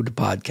through to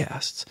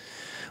podcasts.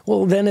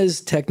 Well, then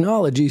as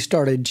technology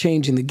started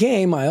changing the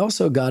game, I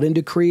also got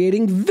into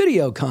creating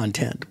video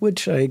content,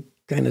 which I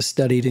kind of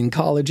studied in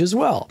college as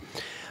well.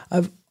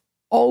 I've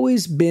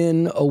always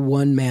been a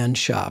one-man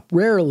shop,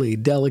 rarely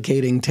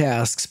delegating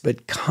tasks,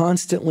 but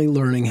constantly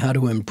learning how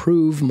to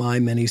improve my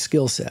many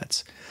skill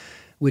sets,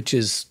 which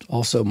is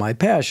also my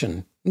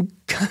passion,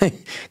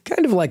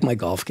 kind of like my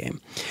golf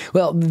game.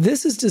 Well,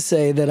 this is to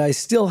say that I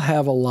still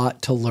have a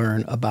lot to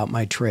learn about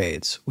my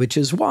trades, which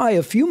is why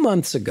a few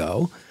months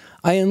ago,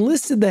 I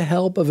enlisted the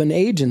help of an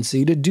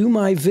agency to do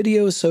my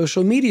video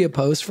social media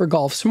posts for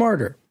Golf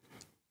Smarter.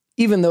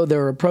 Even though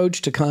their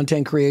approach to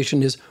content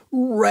creation is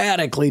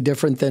radically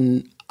different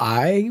than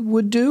I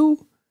would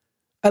do,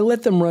 I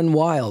let them run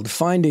wild,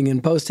 finding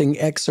and posting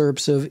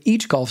excerpts of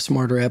each Golf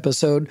Smarter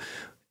episode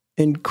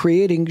and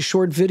creating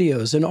short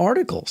videos and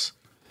articles.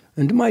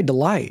 And to my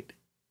delight,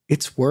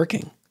 it's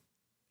working,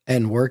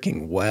 and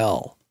working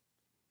well.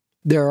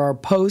 There are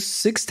posts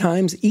 6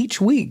 times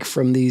each week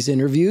from these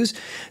interviews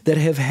that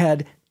have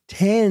had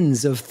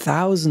tens of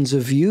thousands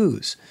of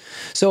views.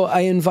 So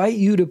I invite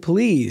you to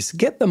please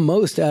get the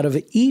most out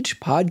of each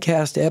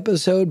podcast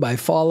episode by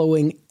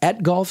following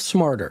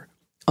 @GolfSmarter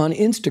on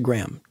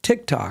Instagram,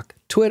 TikTok,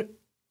 Twitter,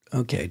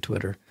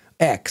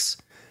 X,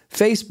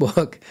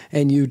 Facebook,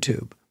 and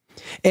YouTube.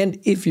 And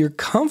if you're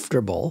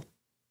comfortable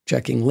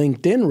checking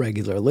LinkedIn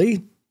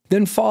regularly,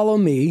 then follow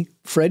me,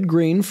 Fred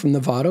Green from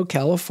Novato,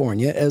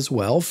 California, as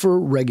well for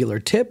regular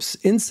tips,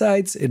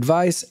 insights,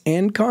 advice,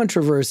 and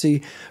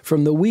controversy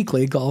from the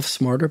weekly Golf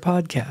Smarter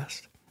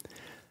podcast.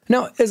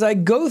 Now, as I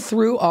go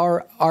through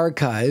our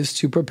archives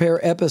to prepare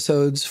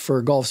episodes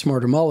for Golf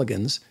Smarter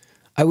Mulligans,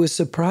 I was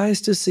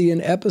surprised to see an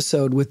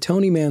episode with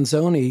Tony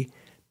Manzoni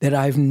that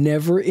I've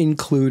never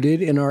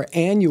included in our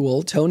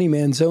annual Tony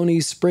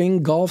Manzoni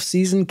Spring Golf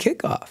Season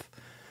Kickoff.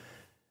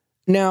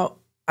 Now,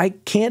 I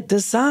can't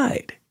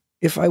decide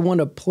if I want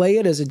to play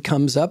it as it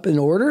comes up in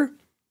order,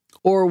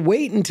 or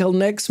wait until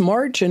next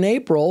March and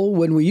April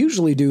when we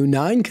usually do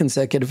 9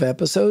 consecutive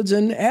episodes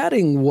and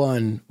adding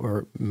 1,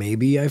 or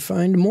maybe I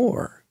find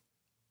more.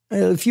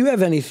 If you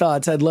have any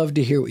thoughts, I'd love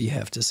to hear what you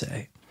have to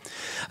say.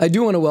 I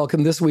do want to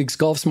welcome this week's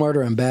Golf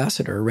Smarter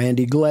ambassador,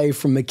 Randy Glay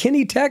from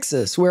McKinney,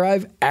 Texas, where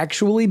I've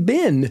actually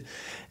been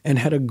and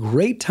had a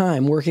great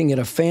time working at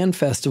a fan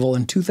festival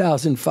in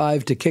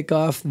 2005 to kick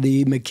off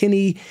the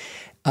McKinney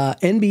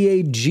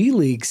NBA G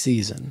League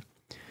season.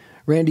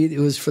 Randy, it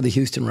was for the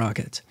Houston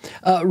Rockets.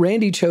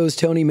 Randy chose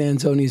Tony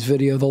Manzoni's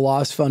video, The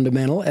Lost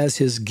Fundamental, as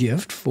his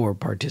gift for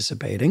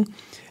participating.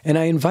 And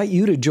I invite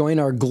you to join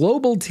our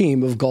global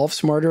team of Golf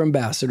Smarter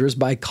ambassadors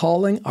by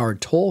calling our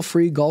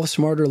toll-free Golf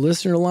Smarter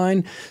listener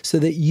line so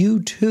that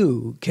you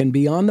too can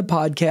be on the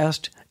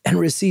podcast and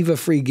receive a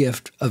free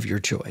gift of your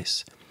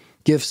choice.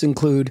 Gifts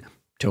include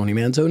Tony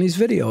Manzoni's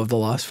video of The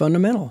Lost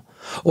Fundamental,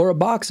 or a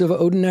box of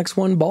Odin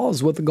X1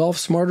 balls with the Golf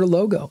Smarter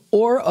logo,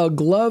 or a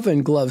glove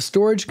and glove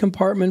storage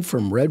compartment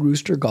from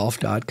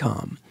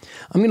redroostergolf.com.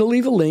 I'm going to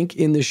leave a link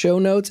in the show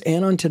notes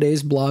and on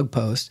today's blog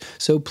post,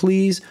 so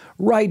please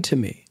write to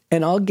me,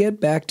 and I'll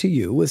get back to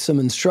you with some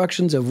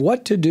instructions of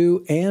what to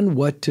do and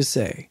what to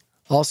say.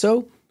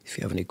 Also, if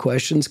you have any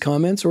questions,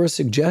 comments, or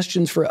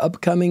suggestions for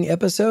upcoming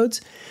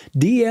episodes,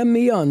 DM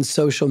me on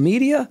social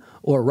media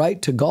or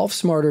write to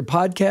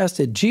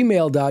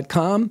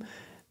golfsmarterpodcast@gmail.com.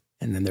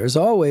 And then there's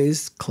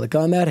always, click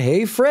on that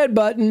Hey Fred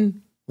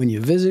button when you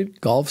visit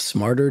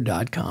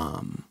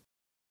golfsmarter.com.